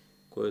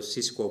 Kwa hiyo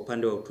sisi kwa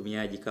upande wa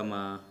utumiaji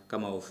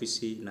kama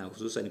ofisi, na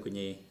hususan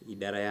kwenye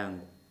idara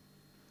yangu,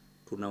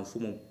 tuna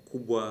mfumo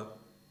mkubwa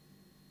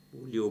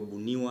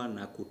uliobuniwa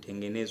na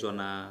kutengenezwa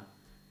na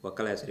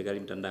wakala ya serikali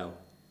mtandao,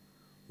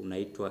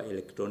 unaitwa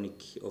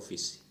electronic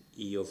office,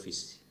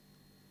 e-office.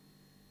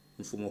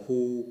 Mfumo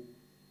huu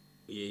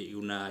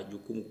una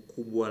jukumu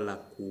kubwa la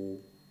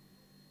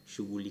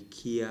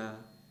kushughulikia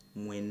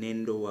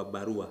mwenendo wa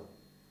barua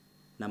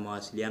na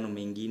mawasiliano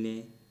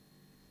mengine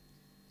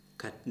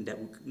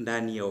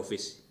ndani ya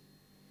ofisi.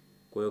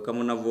 Kwa hiyo kama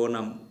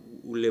unavyoona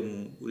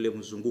ule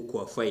mzunguko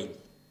wa faili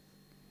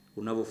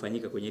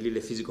unavyofanyika kwenye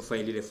lile physical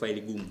file, ile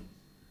faili gumu,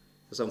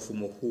 sasa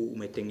mfumo huu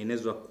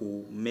umetengenezwa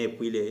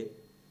kumap ile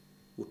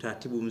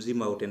utaratibu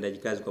mzima wa utendaji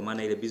kazi, kwa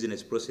maana ile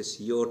business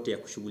process yote ya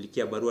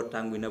kushughulikia barua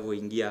tangu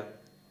inavyoingia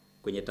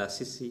kwenye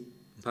taasisi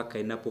mpaka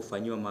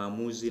inapofanywa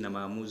maamuzi na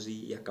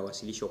maamuzi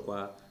yakawasilishwa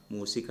kwa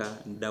muhusika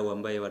mdau,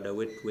 ambaye wadau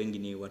wetu wengi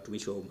ni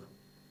watumishi wa umma.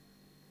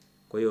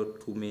 Kwa hiyo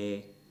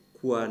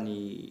tumekuwa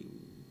ni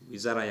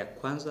wizara ya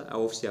kwanza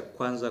au ofisi ya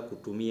kwanza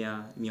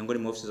kutumia, miongoni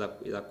mwa ofisi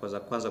za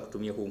kwanza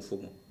kutumia huu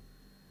mfumo.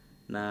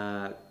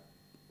 Na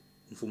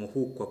mfumo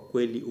huu kwa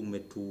kweli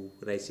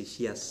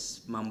umeturahisishia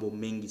mambo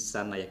mengi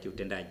sana ya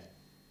kiutendaji.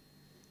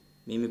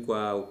 Mimi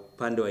kwa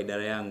upande wa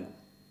idara yangu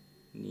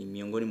ni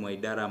miongoni mwa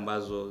idara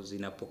ambazo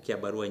zinapokea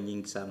barua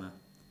nyingi sana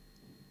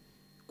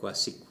kwa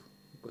siku,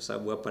 kwa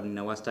sababu hapa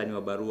nina wastani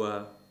wa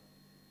barua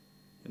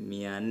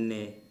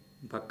 400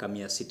 mpaka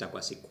 600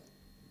 kwa siku.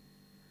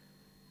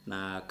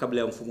 Na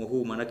kabla ya mfumo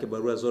huu, manake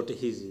barua zote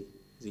hizi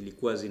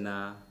zilikuwa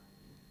zinafuata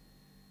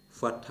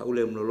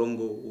ule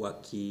mlolongo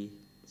wa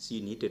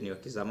ni wa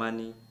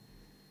kizamani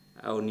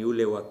au ni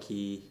ule wa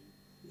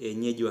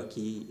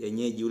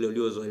kienyeji ule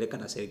uliozoeleka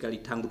na serikali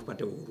tangu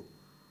tupate uhuru,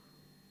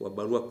 wa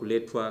barua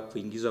kuletwa,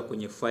 kuingizwa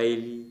kwenye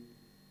faili,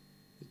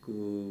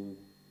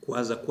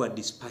 kuanza kuwa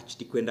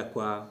dispatched kwenda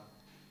kwa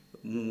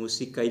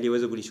mhusika ili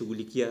aweze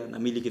kulishughulikia, na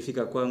mimi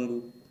likifika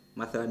kwangu,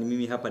 mathalan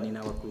mimi hapa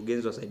nina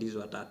wakurugenzi wasaidizi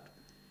 3.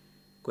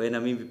 Kwa hiyo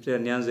na mimi pia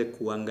nianze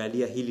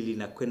kuangalia hili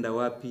linakwenda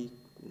wapi,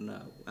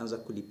 unaanza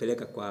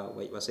kulipeleka kwa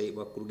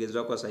wakurugenzi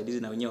wako wasaidizi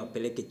na wenyewe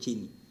wapeleke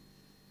chini.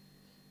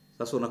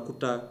 Sasa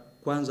unakuta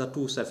kwanza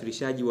tu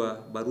usafirishaji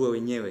wa barua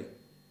wenyewe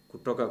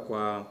kutoka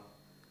kwa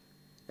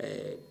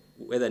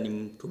whether ni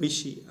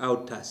mtumishi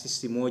au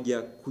taasisi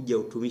moja kuja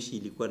utumishi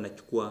ilikuwa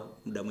inachukua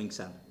muda mwingi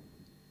sana.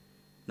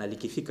 Na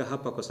likifika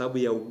hapa, kwa sababu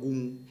ya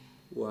ugumu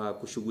wa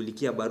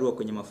kushughulikia barua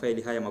kwenye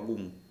mafaili haya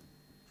magumu,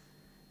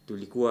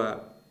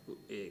 tulikuwa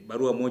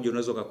barua moja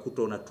unaweza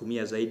kukuta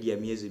unatumia zaidi ya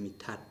miezi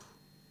 3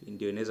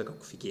 ndio inaweza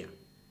kukufikia.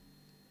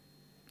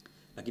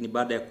 Lakini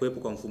baada ya kuwepo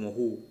kwa mfumo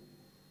huu,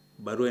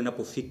 barua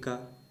inapofika,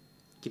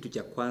 kitu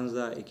cha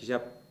kwanza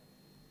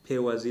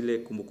ikishapewa zile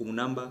kumbukumbu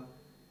namba,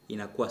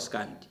 inakuwa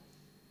scanned,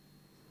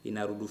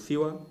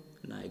 inarudufiwa,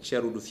 na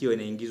ikisharudufiwa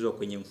inaingizwa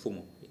kwenye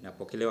mfumo,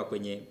 inapokelewa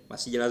kwenye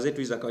masijala zetu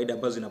hizi za kawaida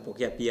ambazo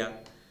zinapokea pia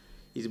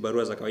hizi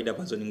barua za kawaida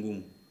ambazo ni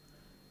ngumu.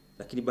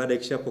 Lakini baada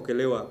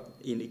ikishapokelewa,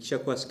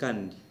 ikishakuwa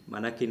scanned,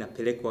 maana yake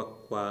inapelekwa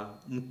kwa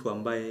mtu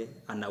ambaye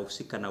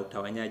anahusika na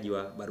utawanyaji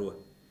wa barua.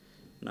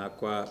 Na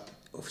kwa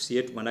ofisi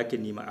yetu maana yake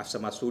ni afisa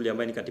masuuli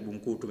ambaye ni katibu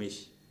mkuu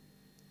utumishi.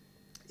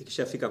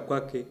 Ikishafika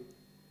kwake,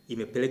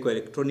 imepelekwa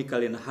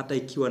electronically, na hata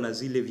ikiwa na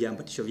zile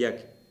viambatisho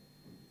vyake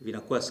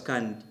vinakuwa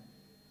scanned.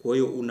 Kwa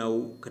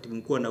hiyo katibu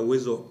mkuu ana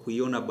uwezo wa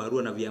kuiona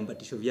barua na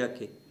viambatisho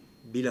vyake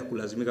bila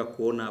kulazimika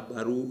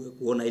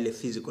kuona ile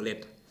physical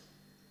letter.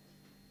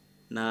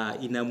 Na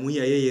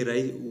inamuia yeye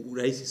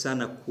rahisi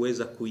sana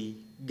kuweza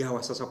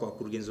kuigawa sasa kwa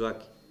wakurugenzi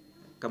wake.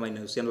 Kama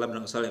inahusiana labda na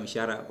masuala ya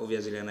mishahara,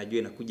 obviously anajua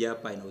inakuja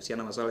hapa,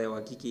 inahusiana na masuala ya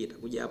uhakiki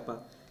itakuja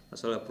hapa,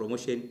 masuala ya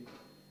promotion.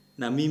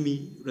 Na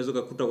mimi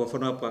unaweza kukuta kwa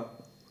mfano hapa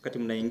wakati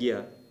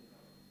mnaingia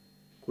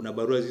kuna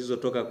barua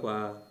zilizotoka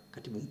kwa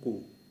katibu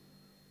mkuu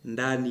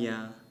ndani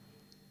ya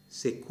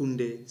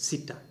sekunde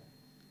 6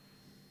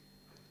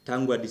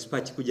 tangu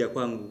dispatch kuja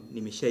kwangu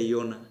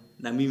nimeshaiona,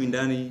 na mimi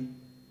ndani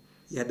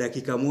ya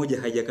dakika 1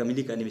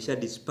 haijakamilika nimesha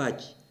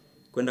dispatch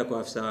kwenda kwa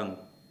afisa wangu.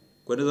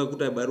 Kwa hiyo unaweza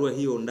kukuta barua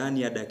hiyo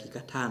ndani ya dakika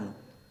 5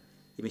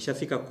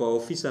 imeshafika kwa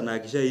ofisa, na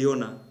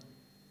akishaiona,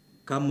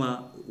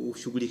 kama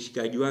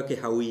ushughulikiaji wake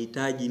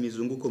hauhitaji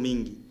mizunguko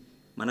mingi,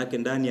 manake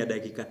ndani ya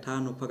dakika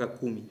 5 mpaka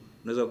 10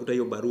 unaweza kukuta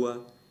hiyo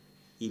barua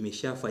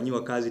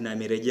imeshafanywa kazi na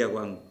imerejea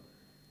kwangu.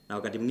 Na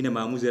wakati mwingine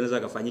maamuzi yanaweza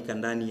kufanyika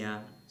ndani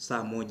ya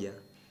saa 1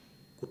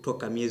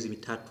 kutoka miezi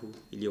 3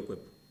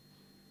 iliyokuwepo.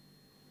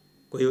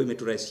 Kwa hiyo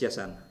imeturahisishia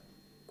sana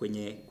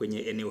kwenye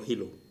eneo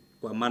hilo,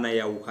 kwa maana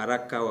ya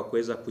uharaka wa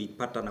kuweza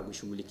kuipata na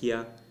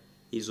kushughulikia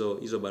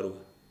hizo barua.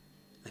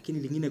 Lakini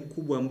lingine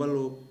kubwa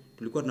ambalo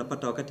tulikuwa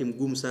tunapata wakati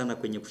mgumu sana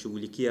kwenye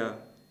kushughulikia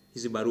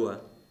hizi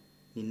barua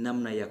ni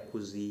namna ya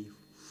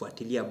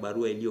kuzifuatilia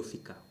barua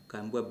iliyofika.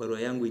 Kaambiwa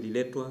barua yangu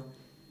ililetwa,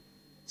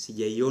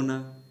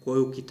 sijaiona. Kwa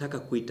hiyo ukitaka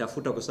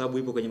kuitafuta, kwa sababu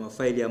ipo kwenye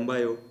mafaili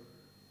ambayo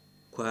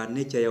kwa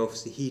nature ya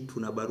ofisi hii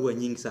tuna barua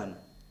nyingi sana.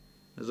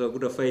 Unaweza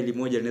kukuta faili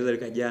moja linaweza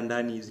likajaa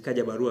ndani,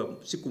 zikaja barua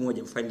siku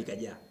moja faili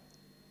likajaa.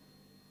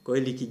 Kwa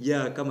hiyo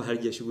likijaa kama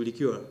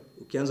halijashughulikiwa,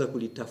 ukianza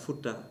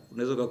kulitafuta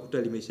unaweza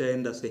kukuta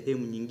limeshaenda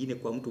sehemu nyingine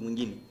kwa mtu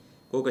mwingine.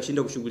 Kwa hiyo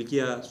ukashinda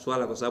kushughulikia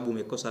swala kwa sababu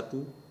umekosa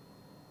tu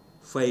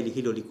faili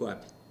hilo liko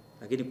wapi.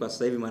 Lakini kwa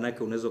sasa hivi maana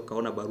yake unaweza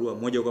kaona barua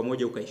moja kwa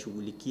moja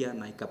ukaishughulikia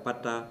na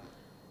ikapata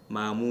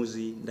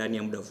maamuzi ndani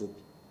ya muda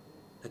mfupi.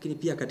 Lakini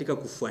pia katika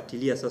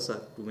kufuatilia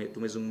sasa,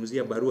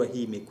 tumezungumzia barua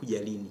hii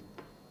imekuja lini,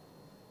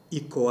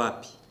 iko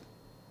wapi,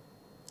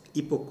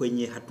 ipo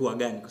kwenye hatua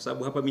gani, kwa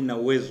sababu hapa mimi na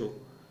uwezo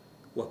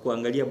wa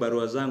kuangalia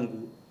barua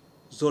zangu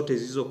zote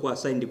zilizokuwa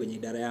assigned kwenye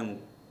idara yangu.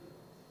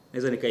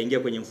 Naweza nikaingia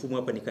kwenye mfumo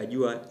hapa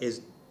nikajua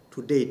as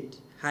to date,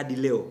 hadi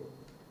leo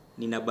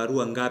nina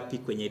barua ngapi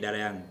kwenye idara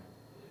yangu.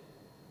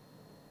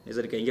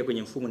 Naweza nikaingia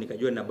kwenye mfumo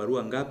nikajua nina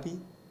barua ngapi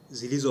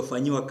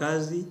zilizofanywa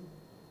kazi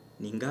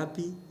ni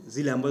ngapi,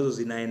 zile ambazo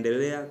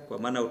zinaendelea, kwa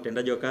maana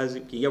utendaji wa kazi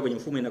ukiingia kwenye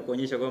mfumo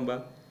inakuonyesha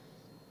kwamba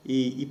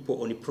hii ipo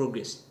on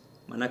progress,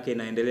 maana yake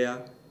inaendelea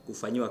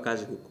kufanywa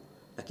kazi huko.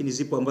 Lakini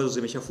zipo ambazo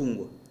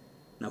zimeshafungwa,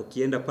 na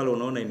ukienda pale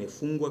unaona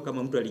imefungwa,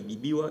 kama mtu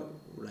alijibiwa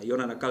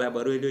unaiona nakala ya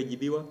barua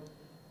iliyojibiwa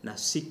na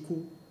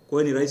siku.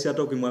 Kwa hiyo ni rahisi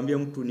hata ukimwambia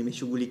mtu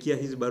nimeshughulikia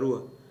hizi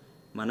barua,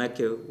 maana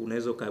yake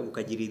unaweza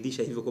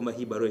ukajiridhisha hivyo kwamba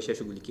hii barua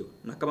ishashughulikiwa.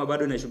 Na kama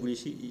bado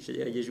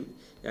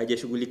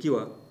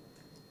haijashughulikiwa,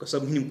 kwa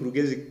sababu mimi ni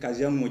mkurugenzi,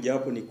 kazi yangu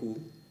mojawapo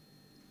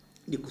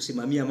ni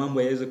kusimamia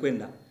mambo yaweze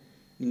kwenda,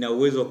 nina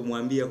uwezo wa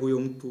kumwambia huyo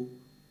mtu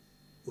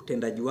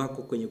utendaji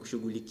wako kwenye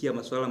kushughulikia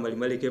masuala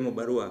mbalimbali kama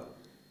barua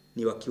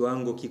ni wa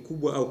kiwango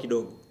kikubwa au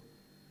kidogo.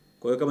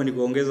 Kwa hiyo kama ni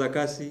kuongeza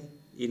kasi,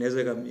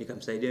 inaweza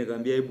ikamsaidia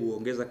nikamwambia hebu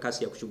ongeza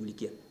kasi ya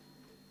kushughulikia.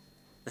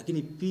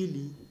 Lakini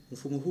pili,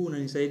 mfumo huu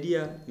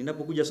unanisaidia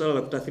ninapokuja swala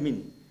la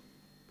kutathmini.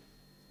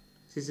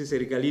 Sisi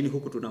serikalini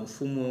huku tuna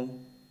mfumo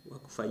wa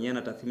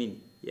kufanyiana tathmini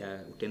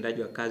ya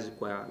utendaji wa kazi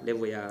kwa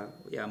level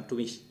ya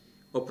mtumishi,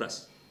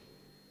 OPRAS.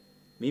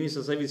 Mimi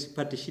sasa hivi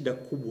sipati shida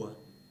kubwa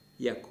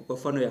ya kwa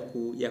mfano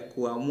ya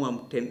kuamua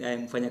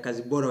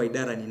mfanyakazi bora wa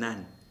idara ni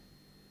nani.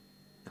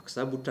 Na kwa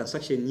sababu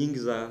transaction nyingi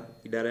za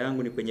idara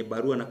yangu ni kwenye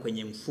barua na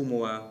kwenye mfumo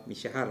wa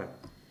mishahara,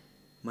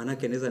 maana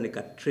yake naweza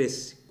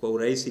nikatrace kwa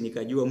urahisi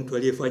nikajua mtu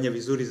aliyefanya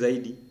vizuri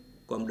zaidi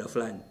kwa muda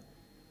fulani.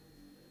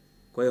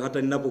 Kwa hiyo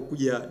hata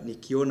ninapokuja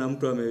nikiona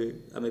mtu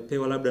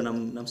amepewa labda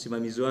na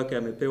msimamizi wake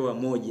amepewa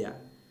 1,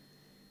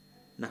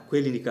 na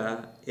kweli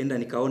nikaenda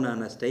nikaona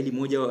anastahili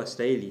 1 au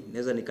hastahili,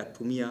 naweza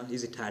nikatumia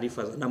hizi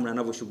taarifa za namna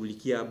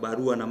anavyoshughulikia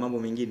barua na mambo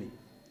mengine.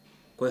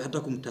 Kwa hiyo hata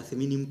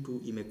kumtathmini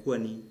mtu imekuwa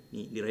ni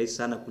rahisi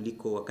sana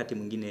kuliko wakati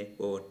mwingine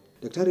wowote.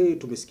 Daktari,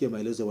 tumesikia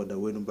maelezo ya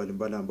wadau wenu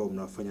mbalimbali ambao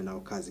mnafanya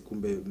nao kazi.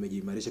 Kumbe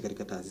mmejiimarisha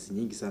katika taasisi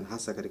nyingi sana,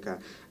 hasa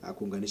katika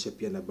kuunganisha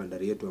pia na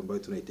bandari yetu ambayo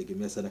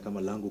tunaitegemea sana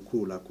kama lango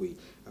kuu la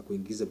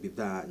kuingiza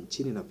bidhaa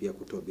nchini na pia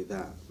kutoa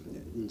bidhaa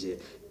nje.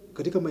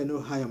 Katika maeneo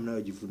haya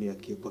mnayojivunia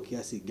kwa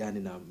kiasi gani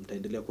na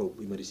mtaendelea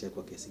kuimarisha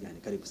kwa kiasi gani?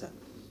 Karibu sana.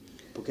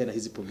 Pokea na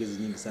hizi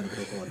pongezi nyingi sana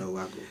kutoka kwa wadau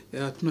wako.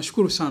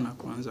 Tunashukuru sana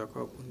kwanza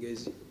kwa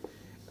pongezi.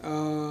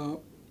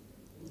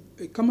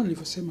 Kama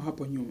nilivyosema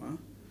hapo nyuma,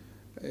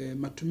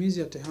 matumizi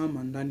ya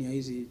TEHAMA ndani ya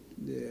hizi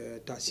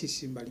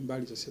taasisi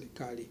mbalimbali za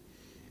serikali,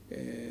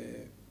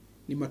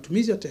 ni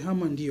matumizi ya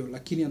TEHAMA ndio,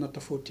 lakini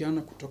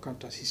yanatofautiana kutoka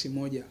taasisi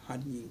moja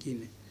hadi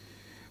nyingine.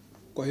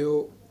 Kwa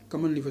hiyo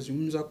kama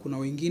nilivyozungumza, kuna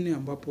wengine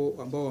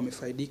ambao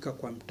wamefaidika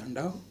kwa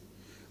mtandao,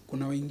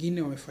 kuna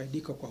wengine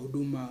wamefaidika kwa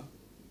huduma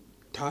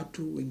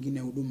 3, wengine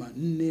huduma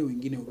 4,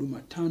 wengine huduma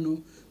 5,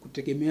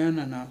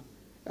 kutegemeana na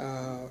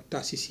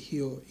taasisi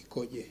hiyo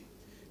ikoje,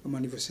 kama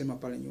nilivyosema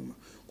pale nyuma.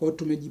 Kwa hiyo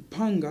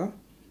tumejipanga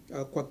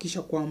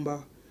kuhakikisha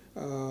kwamba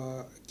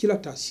kila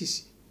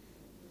taasisi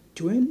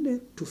tuende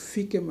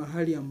tufike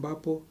mahali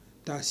ambapo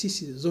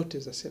taasisi zote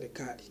za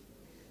serikali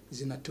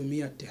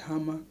zinatumia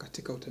TEHAMA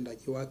katika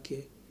utendaji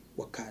wake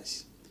wa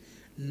kazi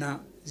na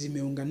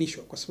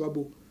zimeunganishwa, kwa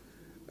sababu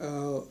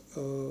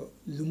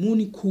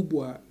dhumuni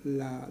kubwa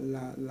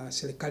la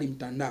serikali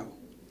mtandao,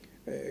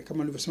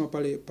 kama nilivyosema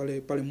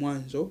pale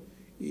mwanzo,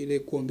 ile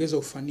kuongeza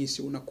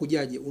ufanisi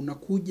unakujaje?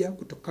 Unakuja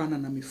kutokana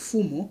na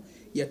mifumo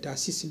ya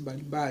taasisi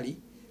mbalimbali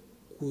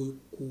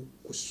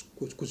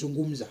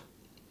kuzungumza.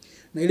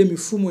 Na ile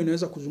mifumo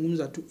inaweza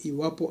kuzungumza tu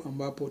iwapo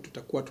ambapo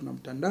tutakuwa tuna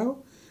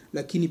mtandao,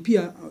 lakini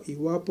pia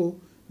iwapo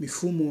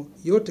mifumo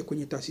yote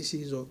kwenye taasisi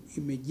hizo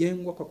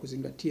imejengwa kwa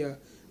kuzingatia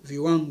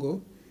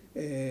viwango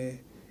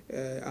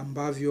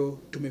ambavyo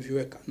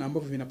tumeviweka na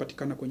ambavyo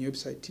vinapatikana kwenye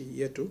website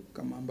yetu,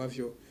 kama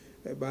ambavyo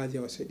baadhi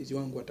ya wasaidizi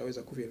wangu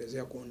wataweza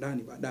kuvielezea kwa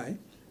undani baadaye.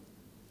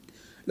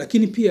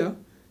 Lakini pia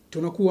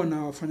tunakuwa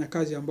na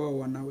wafanyakazi ambao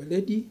wana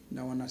weledi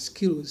na wana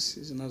skills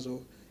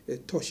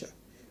zinazotosha.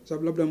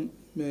 Sababu labda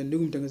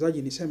ndugu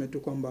mtangazaji, niseme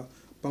tu kwamba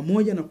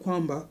pamoja na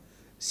kwamba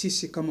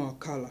sisi kama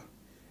wakala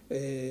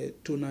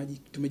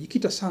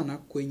tumejikita sana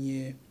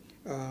kwenye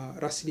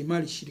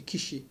rasilimali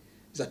shirikishi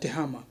za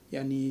TEHAMA,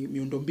 yani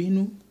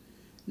miundombinu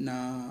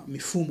na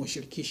mifumo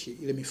shirikishi,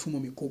 ile mifumo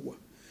mikubwa,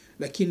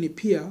 lakini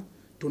pia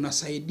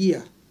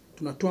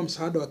tunatoa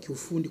msaada wa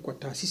kiufundi kwa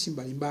taasisi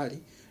mbalimbali,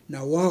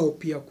 na wao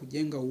pia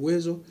kujenga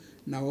uwezo,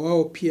 na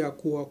wao pia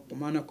kwa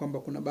maana kwamba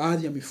kuna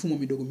baadhi ya mifumo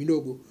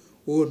midogo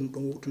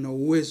tuna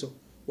uwezo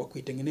wa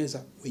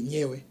kuitengeneza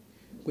wenyewe,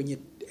 kwenye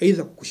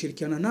aidha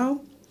kushirikiana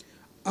nao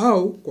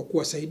au kwa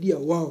kuwasaidia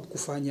wao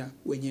kufanya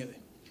wenyewe.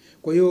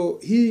 Kwa hiyo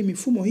hii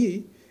mifumo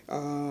hii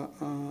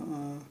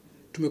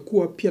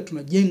tumekuwa pia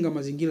tunajenga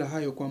mazingira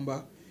hayo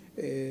kwamba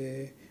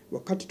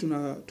wakati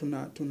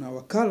tuna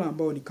wakala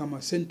ambao ni kama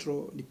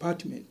central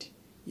department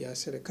ya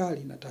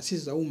serikali na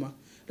taasisi za umma,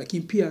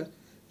 lakini pia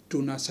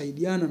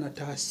tunasaidiana na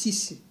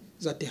taasisi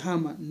za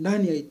TEHAMA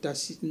ndani ya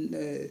taasisi,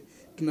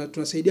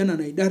 tunasaidiana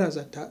na idara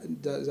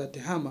za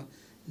TEHAMA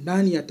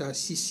ndani ya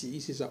taasisi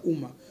hizi za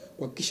umma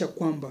kuhakikisha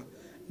kwamba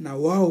na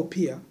wao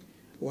pia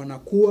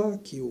wanakuwa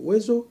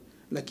kiuwezo,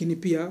 lakini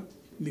pia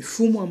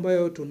mifumo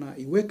ambayo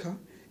tunaiweka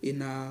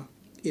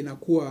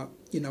inakuwa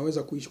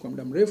inaweza kuishi kwa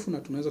muda mrefu, na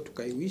tunaweza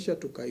tukaiwisha,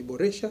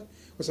 tukaiboresha,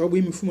 kwa sababu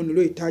hii mifumo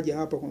niliyoitaja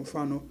hapa, kwa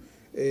mfano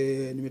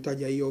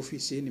nimetaja hiyo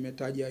ofisi,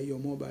 nimetaja hiyo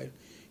mobile,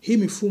 hii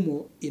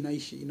mifumo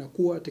inaishi,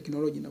 inakuwa,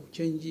 teknolojia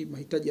inachange,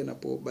 mahitaji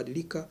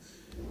yanapobadilika,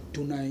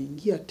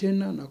 tunaingia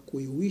tena na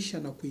kuiwisha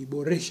na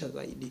kuiboresha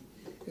zaidi.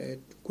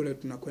 Kule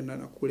tunakwenda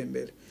na kule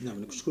mbele. Naam,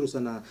 nikushukuru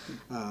sana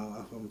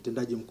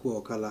mtendaji mkuu wa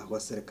wakala wa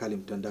serikali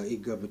mtandao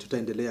e-government.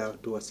 Tutaendelea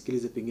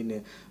tuwasikilize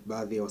pengine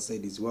baadhi ya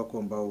wasaidizi wako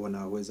ambao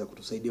wanaweza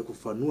kutusaidia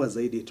kufanua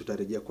zaidi.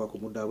 Tutarejea kwako,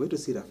 muda wetu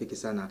si rafiki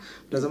sana.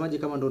 Mtazamaji,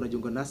 kama ndio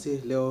unajiunga nasi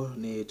leo,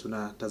 ni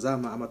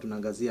tunatazama ama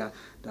tunaangazia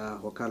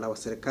wakala wa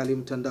serikali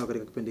mtandao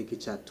katika kipindi hiki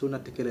cha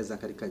tunatekeleza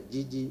katika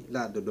jiji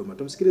la Dodoma.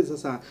 Tumsikilize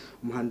sasa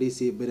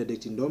mhandisi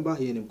Benedict Ndomba,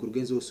 yeye ni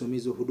mkurugenzi wa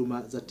usimamizi wa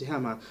huduma za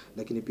TEHAMA,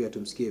 lakini pia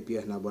tumsikie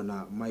pia na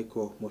bwana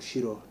Michael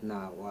Moshiro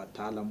na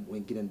wataalamu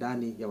wengine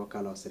ndani ya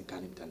wakala wa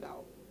serikali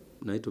mtandao.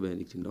 Naitwa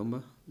Benedict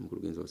Ndomba,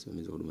 mkurugenzi wa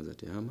usimamizi wa huduma za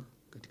TEHAMA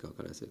katika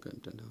wakala wa serikali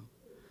mtandao.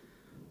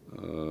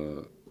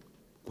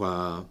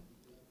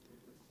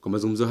 Kwa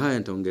mazungumzo haya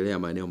nitaongelea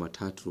maeneo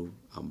matatu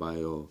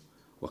ambayo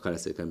wakala wa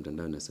serikali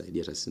mtandao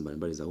inasaidia taasisi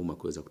mbalimbali za umma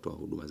kuweza kutoa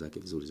huduma zake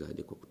vizuri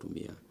zaidi kwa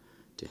kutumia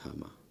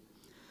TEHAMA.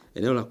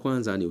 Eneo la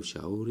kwanza ni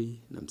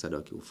ushauri na msaada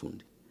wa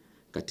kiufundi.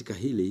 Katika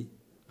hili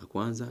la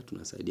kwanza,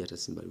 tunasaidia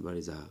taasisi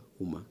mbalimbali za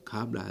umma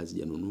kabla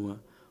hazijanunua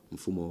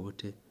mfumo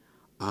wote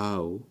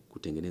au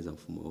kutengeneza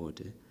mfumo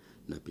wote,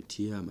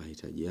 napitia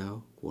mahitaji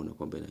yao kuona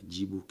kwamba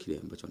inajibu kile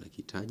ambacho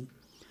wanakihitaji.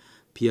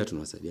 Pia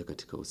tunawasaidia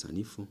katika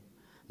usanifu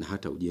na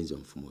hata ujenzi wa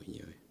mfumo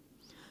wenyewe.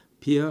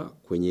 Pia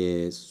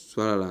kwenye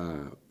swala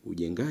la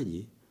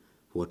ujengaji,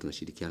 huwa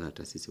tunashirikiana na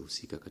taasisi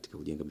husika katika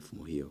kujenga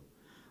mifumo hiyo.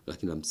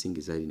 Lakini la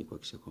msingi zaidi ni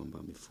kuhakikisha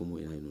kwamba mifumo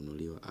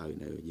inayonunuliwa au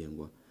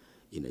inayojengwa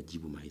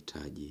inajibu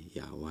mahitaji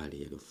ya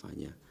awali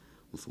yaliyofanya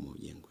mfumo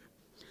ujengwe.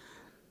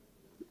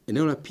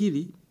 Eneo la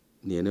pili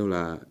ni eneo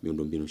la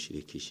miundombinu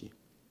shirikishi.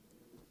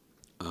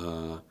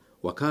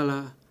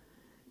 Wakala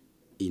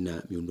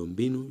ina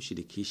miundombinu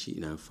shirikishi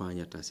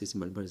inayofanya taasisi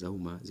mbalimbali za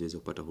umma ziweze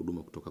kupata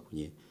huduma kutoka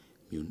kwenye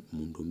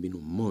miundombinu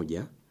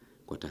mmoja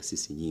kwa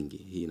taasisi nyingi.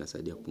 Hii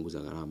inasaidia kupunguza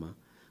gharama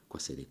kwa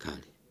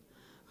serikali.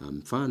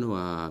 Mfano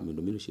wa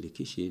miundombinu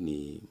shirikishi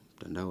ni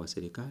mtandao wa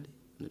serikali,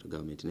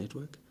 government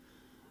network.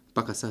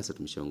 Mpaka sasa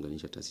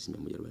tumeshaunganisha taasisi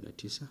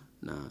 149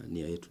 na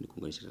nia yetu ni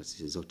kuunganisha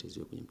taasisi zote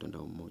ziwe kwenye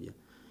mtandao mmoja.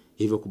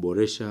 Hivyo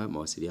kuboresha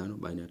mawasiliano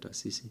baina ya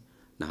taasisi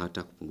na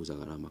hata kupunguza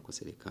gharama kwa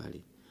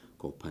serikali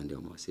kwa upande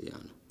wa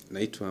mawasiliano.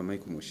 Naitwa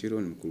Michael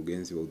Moshiro, ni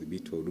mkurugenzi wa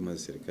udhibiti wa huduma za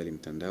serikali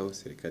mtandao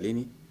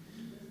Serikalini.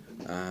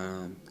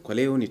 Kwa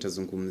leo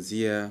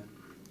nitazungumzia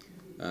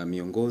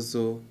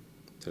miongozo,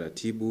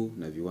 taratibu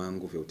na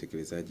viwango vya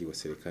utekelezaji wa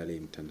serikali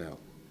mtandao.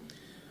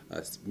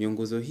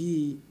 Miongozo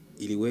hii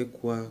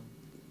iliwekwa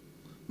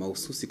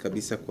mahususi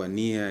kabisa kwa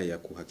nia ya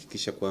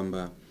kuhakikisha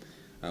kwamba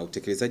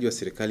utekelezaji wa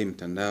serikali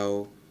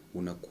mtandao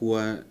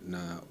unakuwa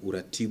na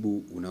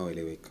uratibu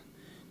unaoeleweka.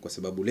 Kwa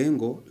sababu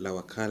lengo la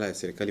wakala ya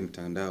serikali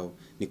mtandao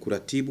ni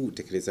kuratibu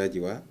utekelezaji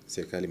wa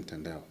serikali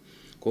mtandao.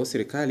 Kwa hiyo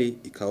serikali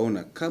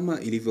ikaona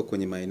kama ilivyo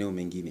kwenye maeneo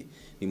mengine,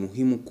 ni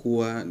muhimu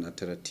kuwa na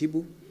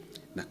taratibu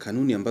na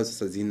kanuni ambazo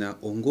sasa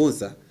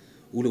zinaongoza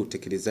ule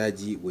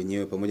utekelezaji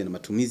wenyewe pamoja na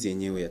matumizi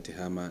yenyewe ya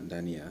TEHAMA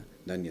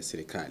ndani ya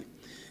serikali.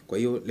 Kwa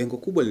hiyo lengo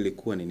kubwa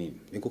lilikuwa ni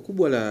nini? Lengo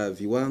kubwa la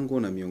viwango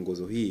na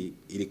miongozo hii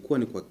ilikuwa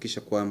ni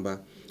kuhakikisha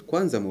kwamba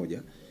kwanza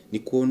moja ni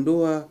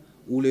kuondoa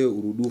ule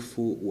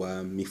urudufu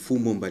wa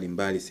mifumo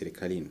mbalimbali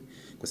serikalini.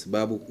 Kwa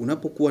sababu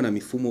unapokuwa na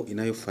mifumo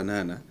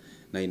inayofanana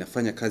na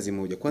inafanya kazi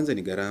moja, kwanza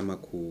ni gharama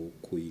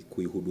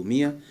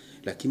kuihudumia,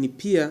 lakini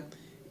pia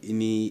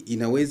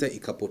inaweza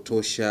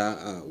ikapotosha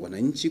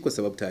wananchi, kwa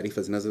sababu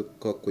taarifa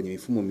zinazokuwa kwenye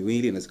mifumo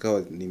miwili na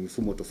zikawa ni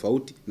mifumo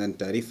tofauti na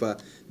taarifa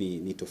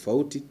ni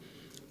tofauti.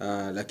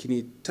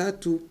 Lakini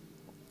tatu,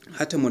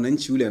 hata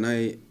mwananchi yule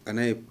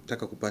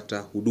anayetaka kupata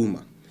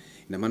huduma,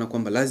 ina maana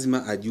kwamba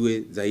lazima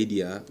ajue zaidi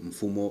ya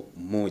mfumo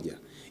mmoja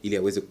ili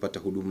aweze kupata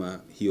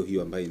huduma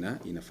hiyo ambayo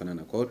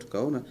inafanana. Kwa hiyo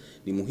tukaona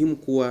ni muhimu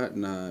kuwa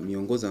na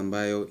miongozo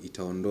ambayo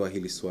itaondoa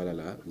hili swala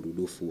la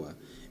urudufu wa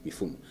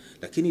mifumo.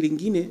 Lakini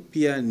lingine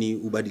pia ni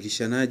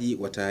ubadilishanaji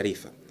wa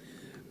taarifa.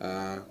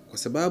 Kwa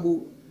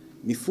sababu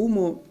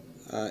mifumo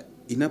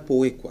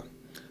inapowekwa,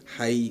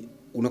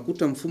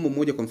 unakuta mfumo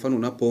mmoja, kwa mfano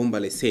unapoomba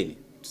leseni,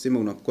 tuseme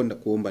unakwenda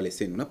kuomba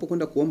leseni.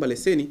 Unapokwenda kuomba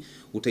leseni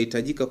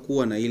utahitajika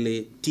kuwa na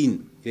ile TIN,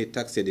 ile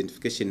tax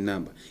identification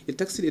number. Ile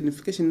tax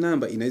identification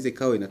number inaweza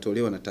ikawa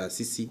inatolewa na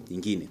taasisi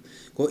nyingine.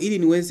 Kwa hiyo ili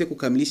niweze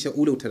kukamilisha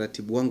ule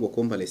utaratibu wangu wa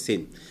kuomba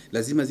leseni,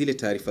 lazima zile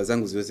taarifa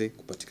zangu ziweze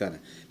kupatikana.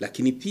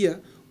 Lakini pia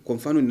kwa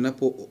mfano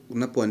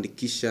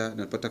ninapoandikisha,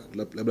 napata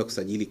labda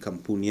kusajili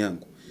kampuni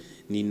yangu,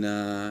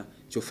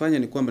 ninachofanya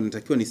ni kwamba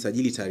natakiwa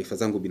nisajili taarifa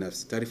zangu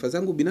binafsi. Taarifa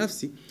zangu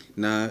binafsi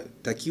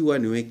natakiwa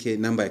niweke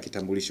namba ya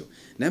kitambulisho.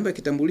 Namba ya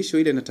kitambulisho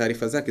ile na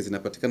taarifa zake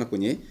zinapatikana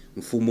kwenye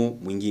mfumo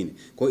mwingine.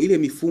 Kwa ile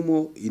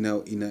mifumo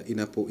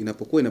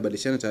inapokuwa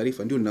inabadilishana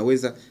taarifa, ndio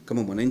ninaweza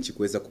kama mwananchi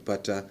kuweza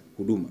kupata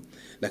huduma.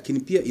 Lakini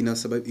pia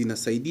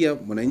inasaidia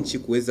mwananchi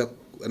kuweza,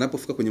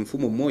 anapofika kwenye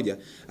mfumo mmoja,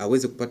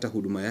 aweze kupata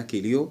huduma yake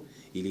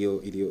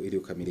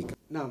iliyokamilika.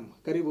 Naam,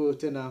 karibu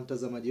tena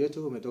mtazamaji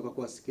wetu. Umetoka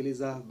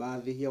kuwasikiliza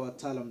baadhi ya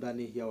wataalamu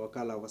ndani ya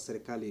wakala wa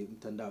serikali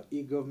mtandao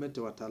e-government,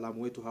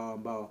 wataalamu wetu hawa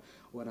ambao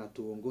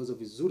wanatuongoza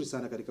vizuri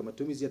sana katika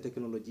matumizi ya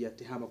teknolojia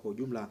TEHAMA kwa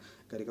ujumla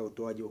katika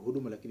utoaji wa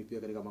huduma, lakini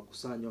pia katika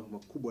makusanyo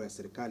makubwa ya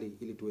serikali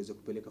ili tuweze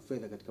kupeleka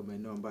fedha katika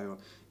maeneo ambayo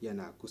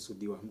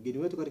yanakusudiwa. Mgeni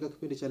wetu katika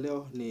kipindi cha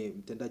leo ni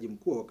mtendaji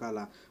mkuu wa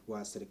wakala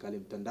wa serikali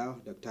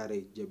mtandao,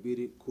 Daktari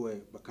Jabiri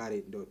Kue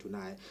Bakari, ndio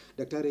tunaye.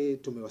 Daktari,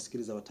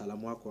 tumewasikiliza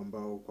wataalamu wako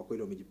ambao kwa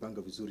kweli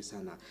wamejipanga vizuri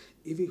sana.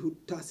 Hivi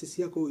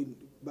taasisi yako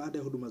baada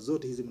ya huduma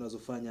zote hizi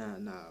mnazofanya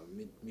na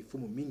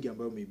mifumo mingi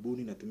ambayo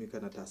umeibuni inatumika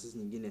na taasisi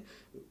nyingine,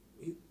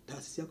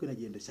 taasisi yako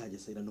inajiendeshaje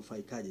sasa,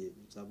 inanufaikaje?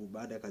 Sababu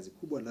baada ya kazi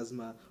kubwa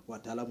lazima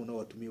wataalamu nao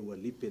watumie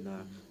walipe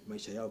na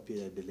maisha yao pia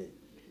yaendelee.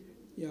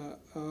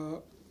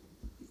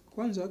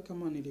 Kwanza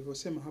kama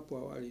nilivyosema hapo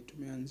awali,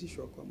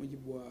 tumeanzishwa kwa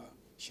mujibu wa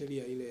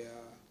sheria ile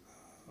ya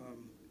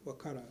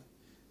wakala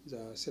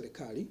za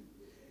serikali,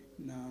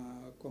 na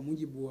kwa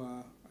mujibu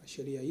wa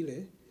sheria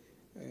ile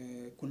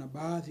kuna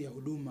baadhi ya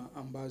huduma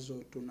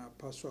ambazo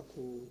tunapaswa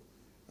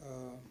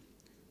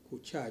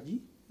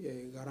kuchaji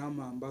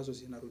gharama ambazo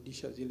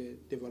zinarudisha zile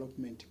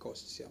development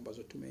costs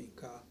ambazo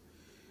tumeika.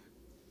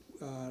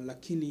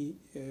 Lakini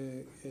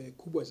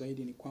kubwa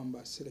zaidi ni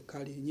kwamba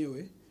serikali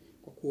yenyewe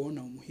kwa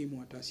kuona umuhimu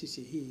wa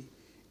taasisi hii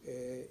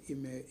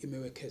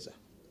imewekeza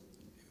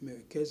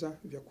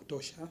vya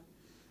kutosha,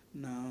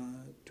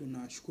 na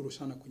tunashukuru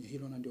sana kwenye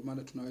hilo, na ndio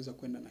maana tunaweza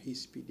kwenda na hii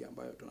speed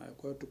ambayo tunayo.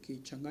 Kwa hiyo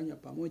tukichanganya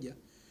pamoja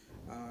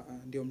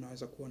ndio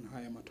mnaweza kuona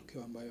haya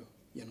matokeo ambayo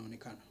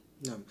yanaonekana.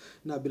 Naam.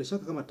 Na bila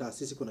shaka kama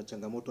taasisi kuna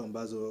changamoto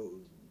ambazo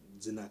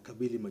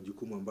zinakabili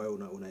majukumu ambayo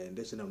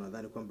unaendesha na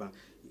unadhani kwamba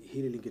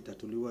hili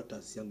lingetatuliwa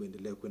taasisi yangu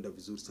endelee kwenda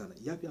vizuri sana.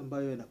 Yapi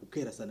ambayo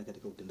yanakukera sana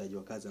katika utendaji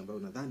wa kazi ambayo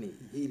unadhani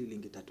hili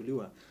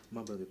lingetatuliwa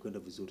mambo yangekwenda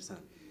vizuri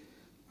sana?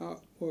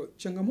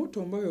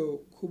 Changamoto ambayo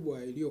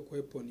kubwa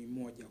iliyokuwepo ni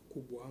moja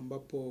kubwa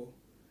ambapo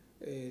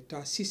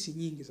taasisi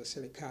nyingi za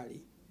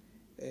serikali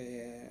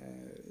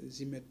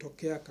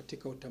zimetokea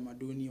katika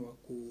utamaduni wa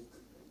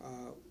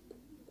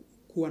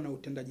kuwa na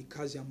utendaji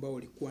kazi ambao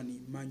ulikuwa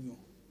ni manual,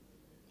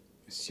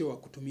 sio wa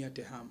kutumia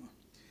TEHAMA.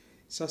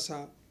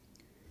 Sasa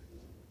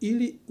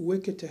ili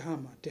uweke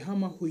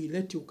TEHAMA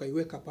huileti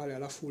ukaiweka pale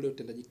alafu ule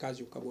utendaji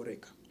kazi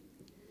ukaboreka.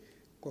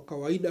 Kwa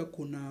kawaida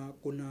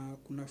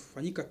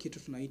kunafanyika kitu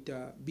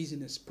tunaita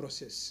business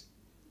process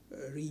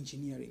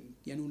reengineering.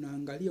 Yaani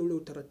unaangalia ule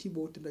utaratibu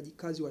wa utendaji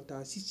kazi wa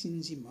taasisi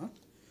nzima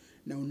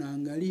na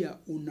unaangalia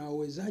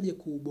unawezaje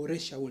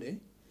kuuboresha ule,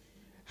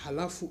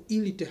 halafu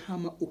ili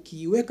TEHAMA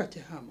ukiiweka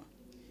TEHAMA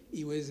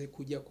iweze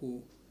kuja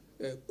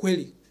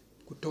kweli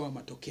kutoa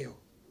matokeo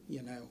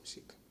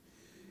yanayohusika.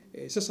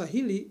 Sasa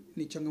hili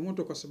ni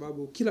changamoto kwa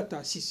sababu kila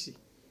taasisi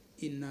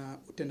ina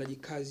utendaji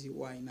kazi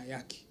wa aina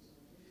yake.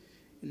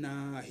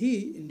 Na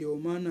hii ndio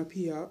maana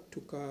pia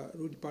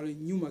tukarudi pale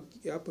nyuma,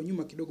 hapo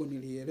nyuma kidogo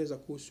nilieleza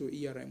kuhusu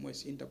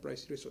ERMS,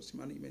 Enterprise Resource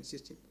Management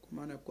System, kwa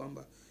maana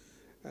kwamba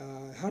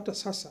hata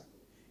sasa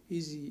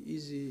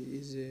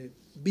hizi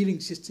billing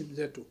system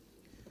zetu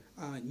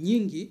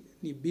nyingi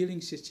ni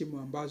billing system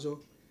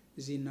ambazo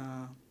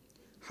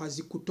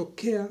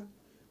hazikutokea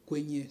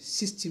kwenye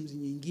systems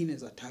nyingine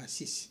za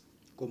taasisi.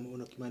 Kwa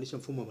unakimaanisha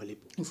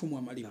mfumo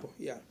wa malipo?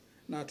 Yeah.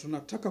 Na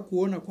tunataka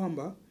kuona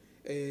kwamba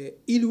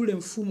ili ule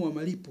mfumo wa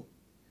malipo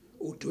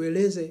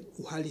utueleze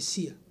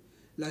uhalisia,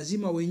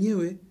 lazima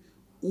wenyewe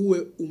uwe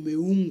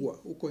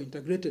umeungwa, uko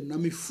integrated na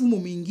mifumo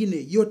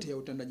mingine yote ya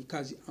utendaji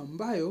kazi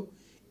ambayo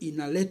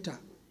inaleta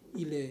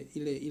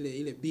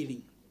ile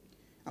billing,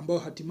 ambayo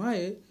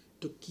hatimaye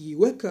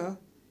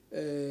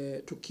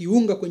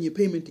tukiunga kwenye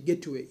payment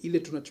gateway, ile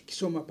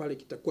tunachokisoma pale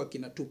kitakuwa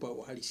kinatupa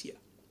uhalisia.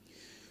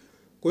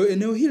 Kwa hiyo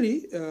eneo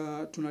hili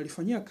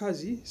tunalifanyia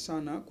kazi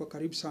sana, kwa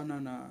karibu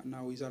sana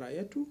na wizara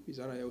yetu,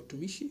 Wizara ya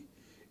Utumishi,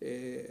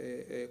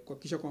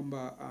 kuhakikisha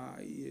kwamba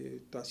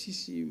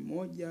taasisi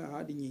moja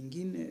hadi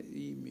nyingine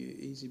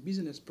hizi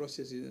business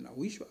processes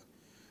zinahuishwa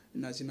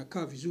na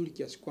zinakaa vizuri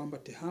kiasi kwamba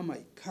TEHAMA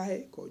ikae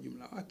kwa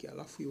ujumla wake,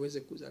 alafu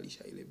iweze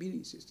kuzalisha ile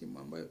billing system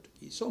ambayo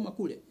tukisoma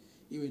kule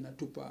iwe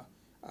inatupa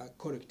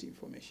correct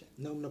information.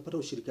 Na mnapata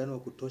ushirikiano wa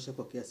kutosha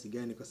kwa kiasi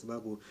gani? Kwa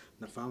sababu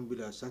nafahamu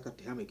bila shaka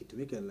TEHAMA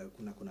ikitumika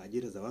kuna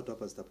ajira za watu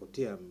hapa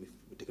zitapotea,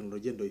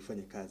 teknolojia ndio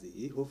ifanye kazi.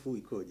 Hii hofu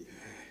ikoje?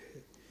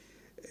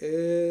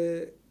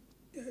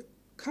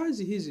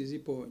 Kazi hizi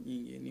zipo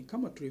nyingi. Ni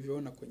kama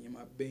tulivyoona kwenye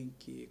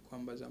mabenki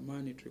kwamba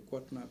zamani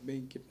tulikuwa tuna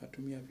benki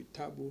tunatumia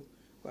vitabu,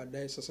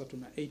 baadaye sasa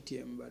tuna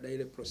ATM, baadaye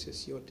ile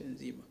process yote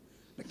nzima.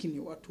 Lakini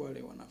watu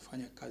wale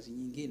wanafanya kazi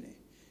nyingine,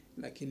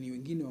 lakini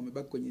wengine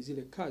wamebaki kwenye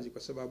zile kazi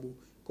kwa sababu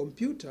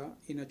kompyuta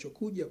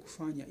inachokuja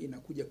kufanya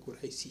inakuja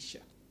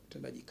kurahisisha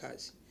utendaji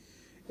kazi.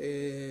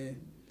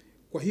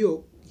 Kwa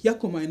hiyo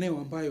yako maeneo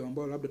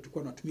ambayo labda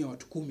tulikuwa tunatumia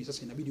watu 10,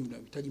 sasa inabidi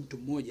unahitaji mtu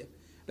mmoja,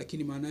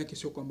 lakini maana yake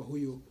sio kwamba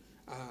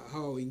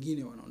hawa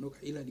wengine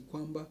wanaondoka, ila ni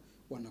kwamba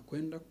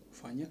wanakwenda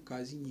kufanya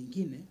kazi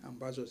nyingine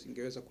ambazo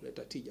zingeweza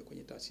kuleta tija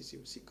kwenye taasisi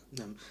husika.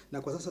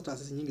 Na kwa sasa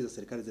taasisi nyingi za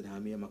serikali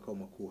zinahamia makao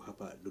makuu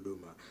hapa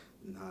Dodoma,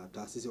 na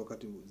taasisi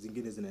wakati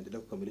zingine zinaendelea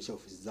kukamilisha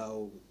ofisi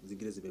zao,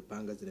 zingine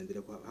zimepanga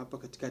zinaendelea hapa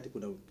katikati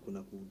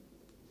kuna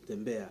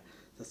kutembea.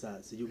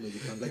 Sasa sijui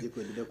mmejipangaje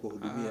kuendelea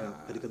kuhudumia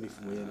katika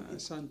mifumo yenu?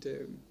 Asante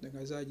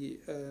mtangazaji.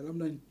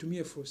 Labda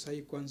nitumie fursa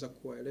hii kwanza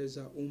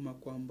kuwaeleza umma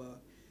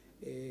kwamba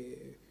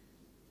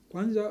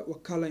kwanza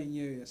wakala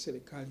yenyewe ya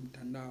serikali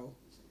mtandao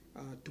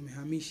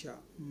tumehamisha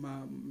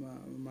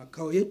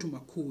makao yetu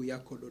makuu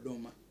yako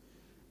Dodoma,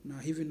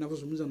 na hivi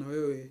ninavyozungumza na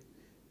wewe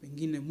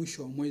pengine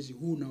mwisho wa mwezi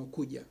huu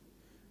unaokuja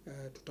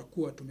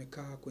tutakuwa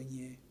tumekaa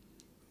kwenye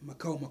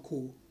makao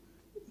makuu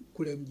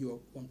kule mji wa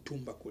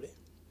Mtumba kule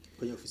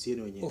kwenye ofisi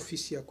yenu wenyewe,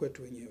 ofisi ya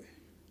kwetu wenyewe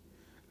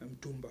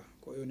Mtumba.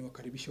 Kwa hiyo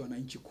niwakaribisha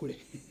wananchi kule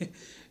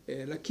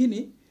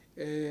lakini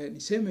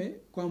niseme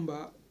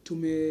kwamba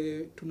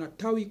tuna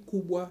tawi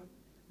kubwa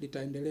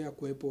litaendelea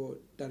kuwepo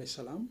Dar es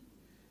Salaam,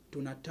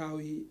 tuna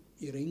tawi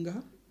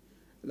Iringa,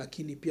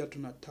 lakini pia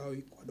tuna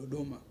tawi kwa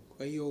Dodoma.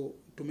 Kwa hiyo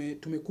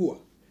tumekuwa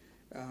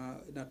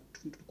na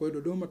kwa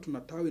hiyo Dodoma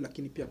tuna tawi,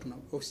 lakini pia tuna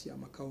ofisi ya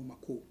makao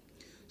makuu.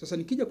 Sasa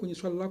nikija kwenye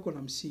swali lako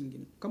la msingi,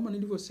 kama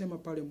nilivyosema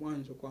pale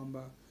mwanzo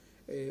kwamba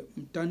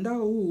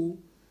mtandao huu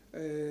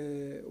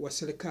wa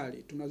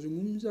serikali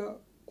tunazungumza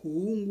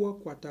kuungwa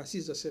kwa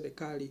taasisi za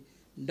serikali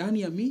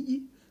ndani ya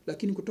miji,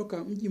 lakini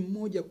kutoka mji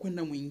mmoja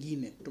kwenda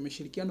mwingine.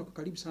 Tumeshirikiana kwa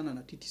karibu sana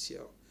na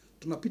TTCL.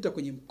 Tunapita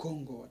kwenye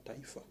mkongo wa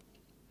taifa.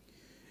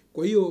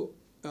 Kwa hiyo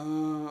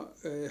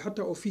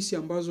hata ofisi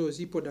ambazo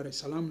zipo Dar es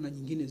Salaam na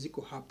nyingine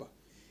ziko hapa.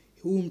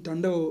 Huu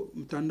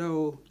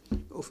mtandao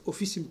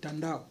ofisi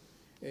mtandao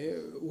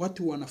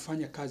watu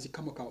wanafanya kazi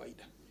kama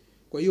kawaida.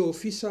 Kwa hiyo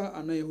ofisa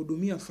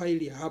anayehudumia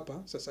faili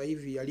hapa sasa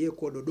hivi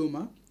aliyeko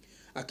Dodoma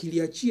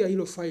akiliachia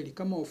hilo faili,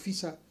 kama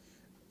ofisa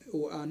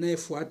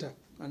anayefuata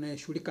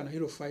anayeshughulika na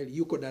hilo faili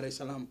yuko Dar es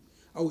Salaam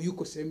au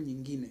yuko sehemu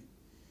nyingine,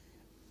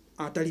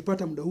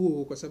 atalipata muda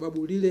huo, kwa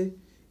sababu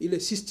ile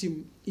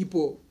system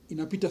ipo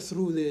inapita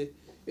through the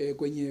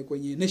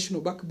kwenye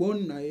national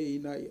backbone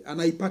na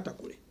anaipata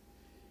kule.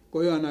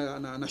 Kwa hiyo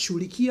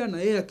anashughulikia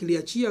na yeye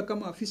akiliachia,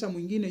 kama afisa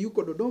mwingine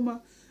yuko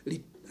Dodoma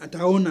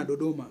ataona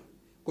Dodoma,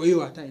 kwa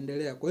hiyo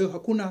ataendelea. Kwa hiyo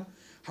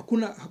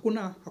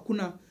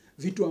hakuna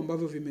vitu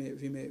ambavyo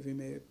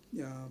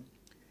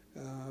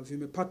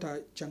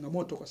vimepata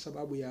changamoto kwa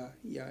sababu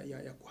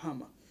ya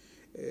kuhama.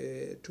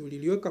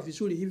 Tuliliweka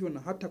vizuri hivyo, na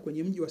hata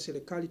kwenye mji wa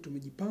serikali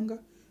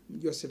tumejipanga.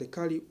 Mji wa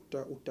serikali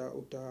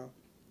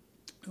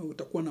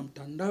utakuwa na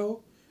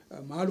mtandao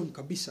maalum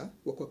kabisa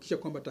wa kuhakikisha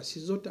kwamba taasisi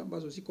zote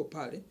ambazo ziko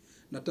pale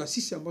na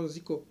taasisi ambazo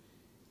ziko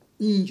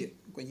nje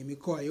kwenye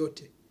mikoa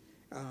yote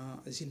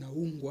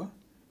zinaungwa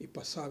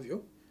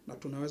ipasavyo, na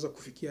tunaweza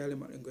kufikia yale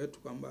malengo yetu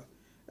kwamba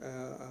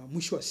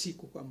mwisho wa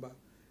siku kwamba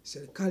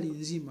serikali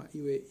nzima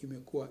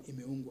imekuwa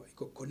imeungwa,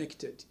 iko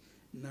connected,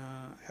 na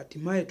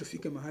hatimaye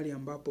tufike mahali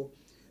ambapo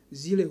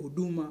zile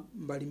huduma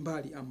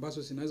mbalimbali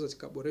ambazo zinaweza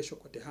zikaboreshwa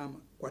kwa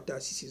TEHAMA kwa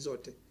taasisi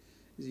zote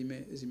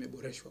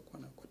zimeboreshwa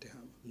kwa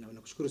TEHAMA.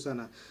 Nakushukuru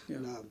sana.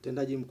 Na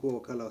mtendaji mkuu wa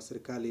wakala wa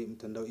serikali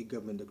mtandao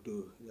e-government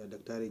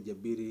Daktari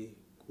Jabiri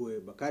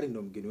Bakari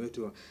ndo mgeni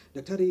wetu.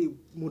 Daktari,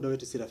 muda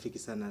wetu si rafiki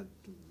sana,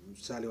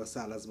 mshale wa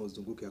saa lazima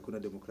uzunguke, hakuna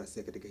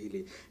demokrasia katika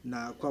hili.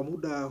 Na kwa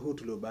muda huu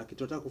tuliobaki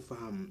tunataka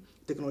kufahamu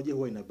teknolojia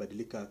huwa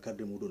inabadilika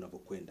kadri muda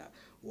unapokwenda.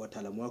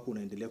 Wataalamu wako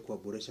unaendelea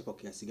kuwaboresha kwa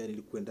kiasi gani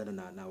ili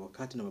kuendana na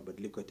wakati na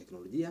mabadiliko ya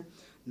teknolojia,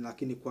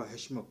 lakini kwa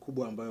heshima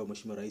kubwa ambayo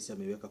Mheshimiwa Rais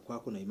ameiweka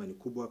kwako na imani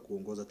kubwa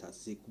kuongoza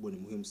taasisi kubwa ni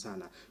muhimu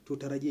sana.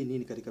 Tutarajie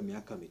nini katika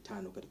miaka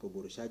mitano katika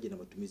uboreshaji na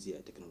matumizi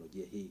ya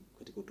teknolojia hii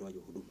katika utoaji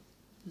wa huduma?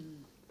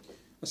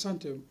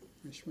 Asante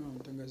Mheshimiwa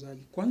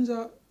mtangazaji.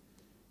 Kwanza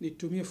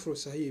nitumie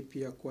fursa hii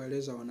pia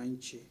kuwaeleza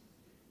wananchi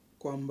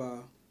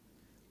kwamba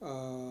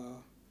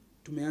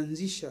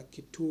tumeanzisha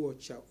kituo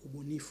cha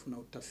ubunifu na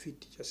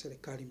utafiti cha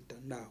serikali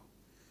mtandao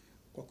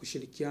kwa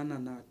kushirikiana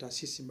na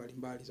taasisi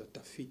mbalimbali za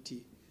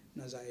tafiti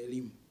na za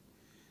elimu.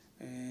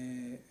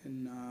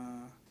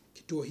 Na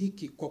kituo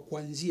hiki kwa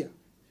kuanzia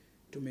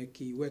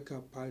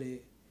tumekiweka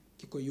pale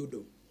kiko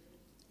UDOM,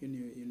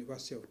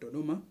 University of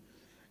Dodoma,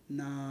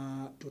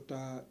 na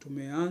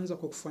tumeanza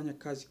kwa kufanya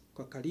kazi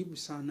kwa karibu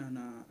sana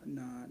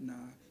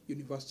na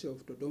University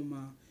of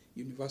Dodoma,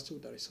 University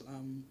of Dar es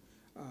Salaam,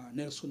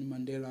 Nelson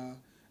Mandela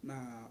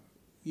na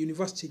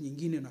university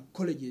nyingine na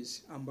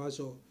colleges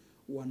ambazo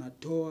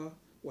wanatoa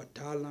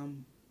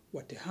wataalamu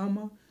wa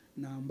TEHAMA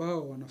na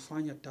ambao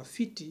wanafanya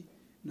tafiti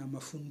na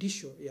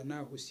mafundisho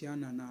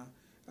yanayohusiana na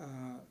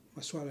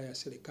masuala ya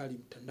serikali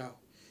mtandao.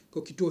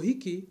 Kwa kituo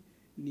hiki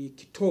ni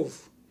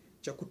kitovu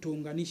cha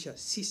kutuunganisha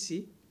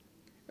sisi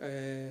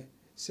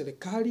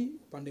serikali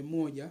upande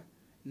mmoja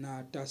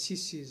na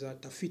taasisi za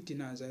tafiti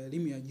na za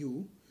elimu ya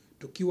juu,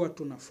 tukiwa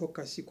tuna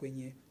focus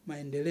kwenye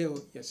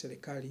maendeleo ya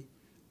serikali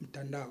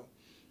mtandao.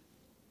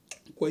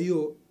 Kwa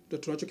hiyo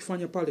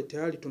tunachokifanya pale,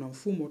 tayari tuna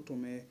mfumo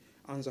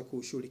tumeanza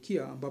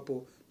kushughulikia,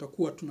 ambapo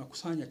tutakuwa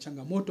tunakusanya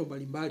changamoto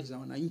mbalimbali za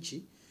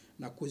wananchi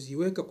na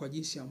kuziweka kwa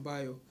jinsi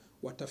ambayo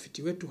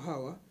watafiti wetu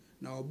hawa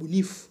na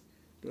wabunifu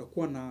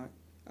tutakuwa na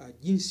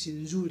jinsi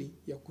nzuri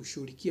ya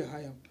kushughulikia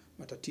haya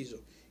matatizo.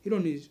 Hilo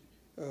ni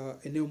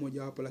eneo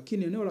moja wapo,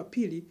 lakini eneo la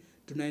pili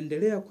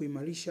tunaendelea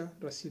kuimarisha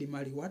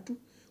rasilimali watu,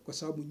 kwa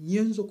sababu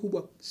nyenzo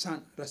kubwa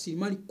sana,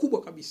 rasilimali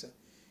kubwa kabisa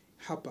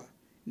hapa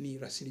ni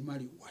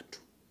rasilimali watu.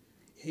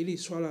 Hili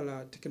swala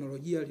la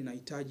teknolojia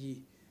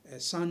linahitaji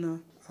sana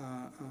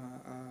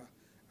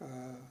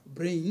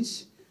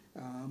brains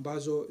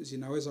ambazo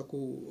zinaweza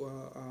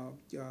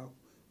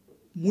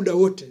muda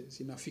wote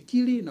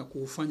zinafikiri na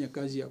kufanya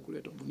kazi ya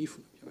kuleta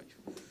ubunifu.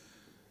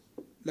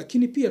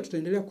 Lakini pia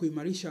tutaendelea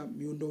kuimarisha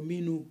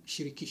miundombinu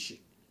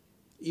shirikishi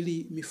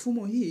ili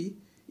mifumo hii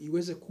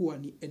iweze kuwa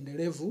ni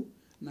endelevu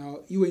na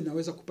iwe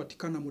inaweza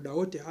kupatikana muda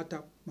wote,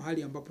 hata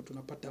mahali ambapo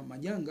tunapata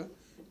majanga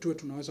tuwe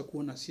tunaweza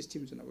kuona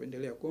systems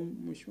zinavyoendelea. Kwa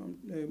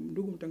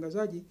ndugu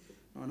mtangazaji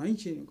na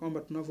wananchi, ni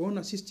kwamba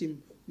tunavyoona system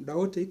muda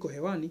wote iko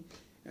hewani,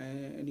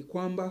 ni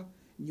kwamba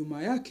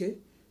nyuma yake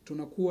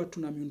tunakuwa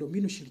tuna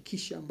miundombinu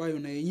shirikishi ambayo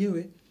na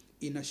yenyewe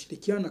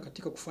inashirikiana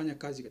katika kufanya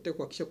kazi, katika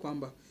kuhakikisha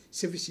kwamba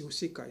service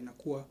husika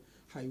inakuwa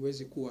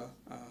haiwezi kuwa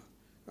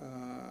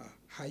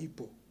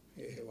haipo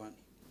hewani.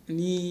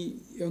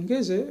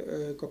 Niongeze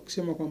kwa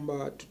kusema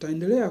kwamba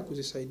tutaendelea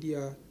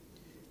kuzisaidia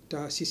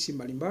taasisi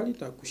mbalimbali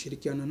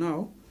kushirikiana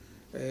nao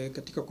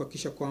katika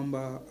kuhakikisha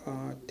kwamba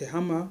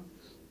TEHAMA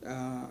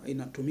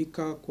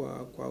inatumika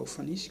kwa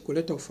ufanisi,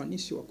 kuleta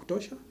ufanisi wa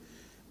kutosha.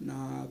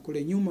 Na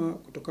kule nyuma,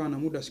 kutokana na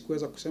muda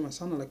sikuweza kusema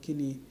sana,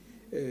 lakini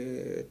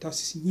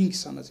taasisi nyingi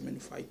sana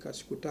zimenufaika.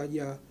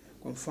 Sikutaja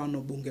kwa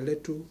mfano bunge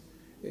letu,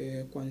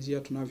 kuanzia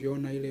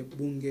tunavyoona ile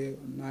bunge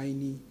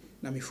online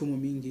na mifumo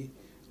mingi,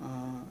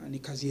 ni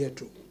kazi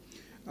yetu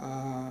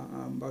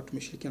ambayo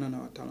tumeshirikiana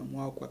na wataalamu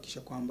wao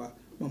kuhakikisha kwamba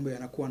mambo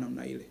yanakuwa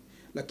namna ile.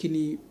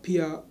 Lakini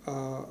pia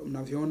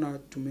unavyoona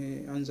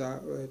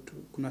tumeanza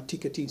kuna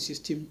ticketing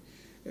system,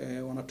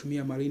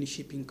 wanatumia marine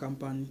shipping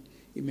company,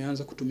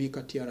 imeanza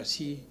kutumika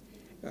TRC.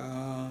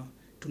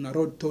 Tuna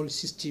road toll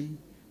system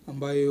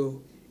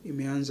ambayo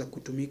imeanza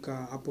kutumika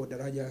hapo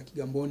daraja la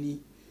Kigamboni.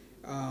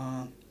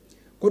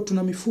 Kwa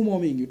tuna mifumo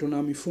mingi,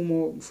 tuna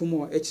mfumo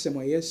wa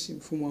HMIS,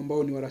 mfumo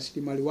ambao ni wa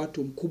rasilimali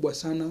watu mkubwa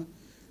sana,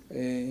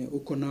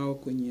 uko nao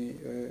kwenye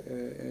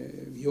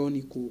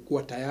vioni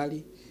kuwa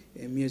tayari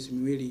miezi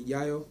miwili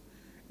ijayo.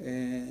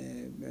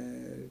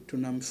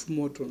 Tuna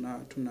mfumo,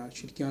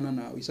 tunashirikiana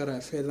na Wizara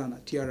ya Fedha na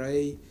TRA,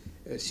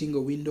 single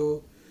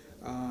window,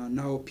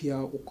 nao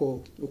pia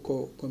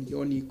uko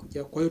vioni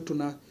kuja. Kwa hiyo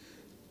tuna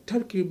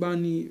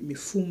takribani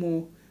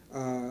mifumo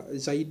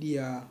zaidi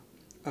ya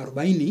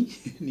 40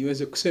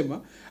 niweze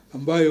kusema,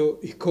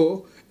 ambayo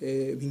iko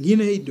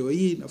mingine ndio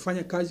hii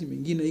inafanya kazi,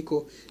 mingine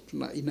iko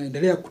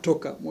inaendelea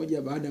kutoka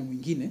moja baada ya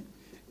mwingine.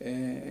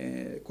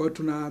 Kwa hiyo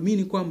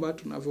tunaamini kwamba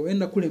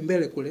tunavyoenda kule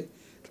mbele kule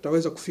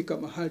tutaweza kufika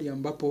mahali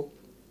ambapo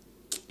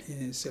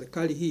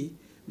serikali hii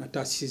na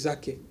taasisi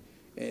zake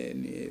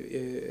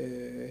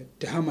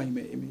TEHAMA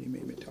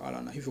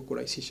imetawala, na hivyo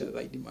kurahisisha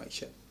zaidi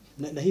maisha.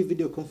 Na hii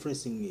video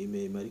conferencing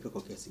imeimarika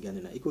kwa kiasi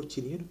gani, na iko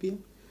chini yenu pia?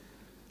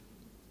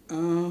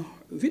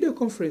 Video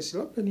conference,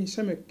 labda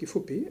niseme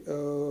kifupi,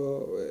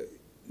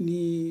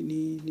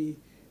 ni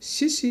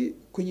sisi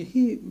kwenye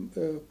hii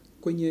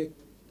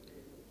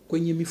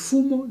kwenye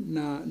mifumo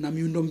na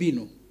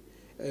miundombinu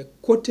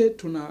kote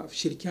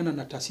tunashirikiana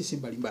na taasisi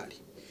mbalimbali.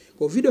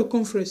 Kwa video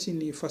conference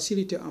ni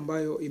facility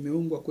ambayo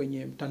imeungwa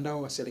kwenye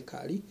mtandao wa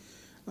serikali,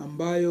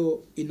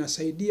 ambayo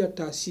inasaidia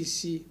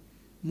taasisi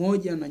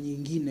moja na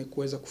nyingine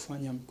kuweza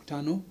kufanya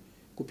mkutano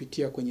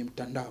kupitia kwenye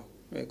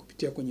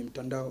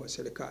mtandao wa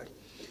serikali.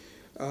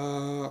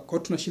 Kwa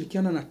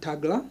tunashirikiana na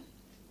TAGLA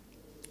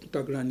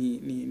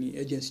ni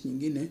agency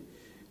nyingine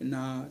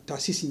na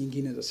taasisi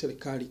nyingine za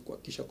serikali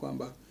kuhakikisha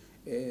kwamba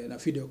na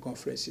video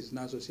conferences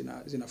nazo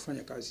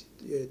zinafanya kazi.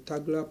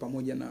 TAGLA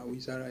pamoja na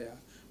Wizara ya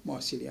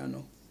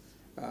Mawasiliano,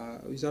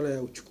 Wizara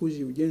ya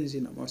Uchukuzi,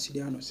 Ujenzi na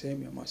Mawasiliano,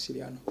 sehemu ya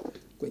mawasiliano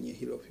kwenye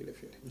hilo vile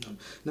vile.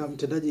 Na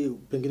mtendaji,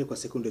 pengine kwa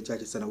sekunde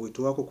chache sana,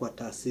 wito wako kwa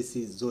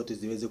taasisi zote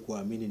ziweze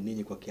kuamini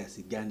ninyi kwa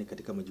kiasi gani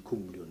katika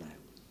majukumu mlionayo?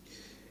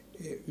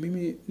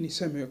 Mimi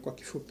niseme kwa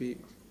kifupi,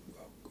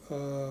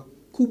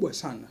 kubwa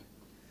sana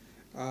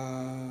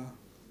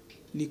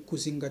ni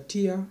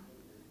kuzingatia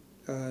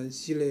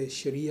zile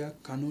sheria,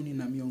 kanuni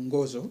na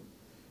miongozo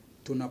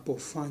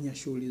tunapofanya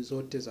shughuli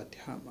zote za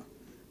TEHAMA,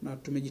 na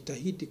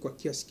tumejitahidi kwa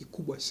kiasi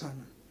kikubwa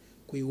sana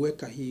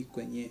kuiweka hii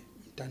kwenye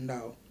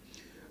mtandao.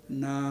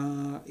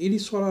 Na ili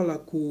swala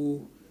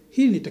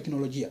hii ni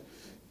teknolojia.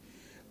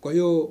 Kwa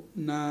hiyo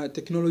na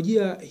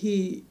teknolojia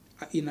hii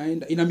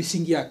ina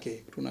misingi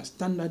yake. Tuna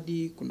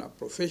standard, kuna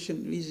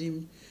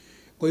professionalism.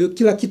 Kwa hiyo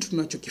kila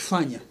kitu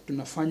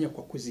tunafanya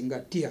kwa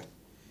kuzingatia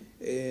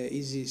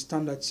hizi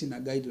standards na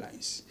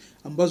guidelines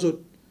ambazo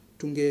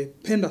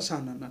tungependa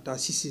sana na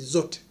taasisi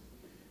zote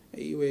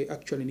iwe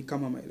actually ni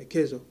kama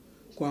maelekezo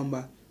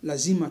kwamba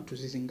lazima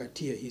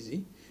tuzizingatie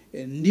hizi.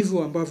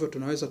 Ndivyo ambavyo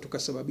tunaweza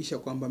tukasababisha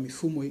kwamba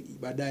mifumo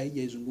baadaye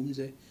ije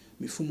izungumze,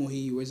 mifumo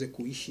hii iweze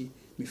kuishi,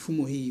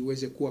 mifumo hii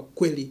iweze kuwa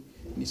kweli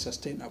ni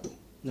sustainable.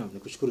 Naam,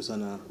 nikushukuru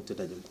sana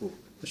mtendaji mkuu.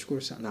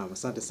 Nashukuru sana. Naam,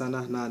 asante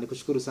sana, na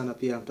nikushukuru sana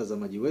pia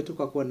mtazamaji wetu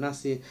kwa kuwa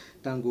nasi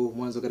tangu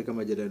mwanzo katika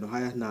majadiliano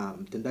haya na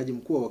mtendaji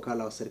mkuu wa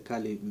wakala wa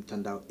serikali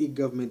mtandao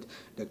e-government,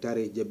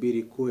 Daktari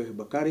Jabiri Kue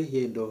Bakari.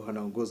 Yeye ndo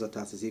anaongoza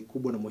taasisi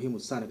kubwa na muhimu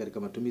sana katika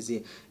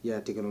matumizi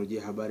ya teknolojia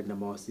ya habari na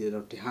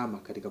mawasiliano TEHAMA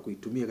katika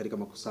kuitumia katika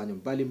makusanyo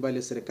mbalimbali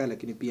ya serikali,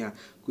 lakini pia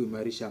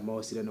kuimarisha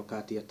mawasiliano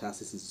kati ya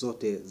taasisi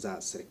zote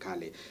za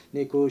serikali.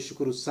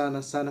 Nikushukuru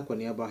sana sana kwa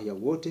niaba ya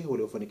wote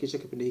waliofanikisha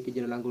kipindi hiki.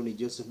 Jina langu ni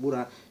Joseph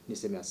Bura,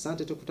 niseme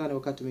asante, tukutane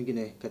wakati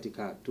mwingine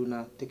katika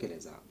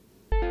Tunatekeleza.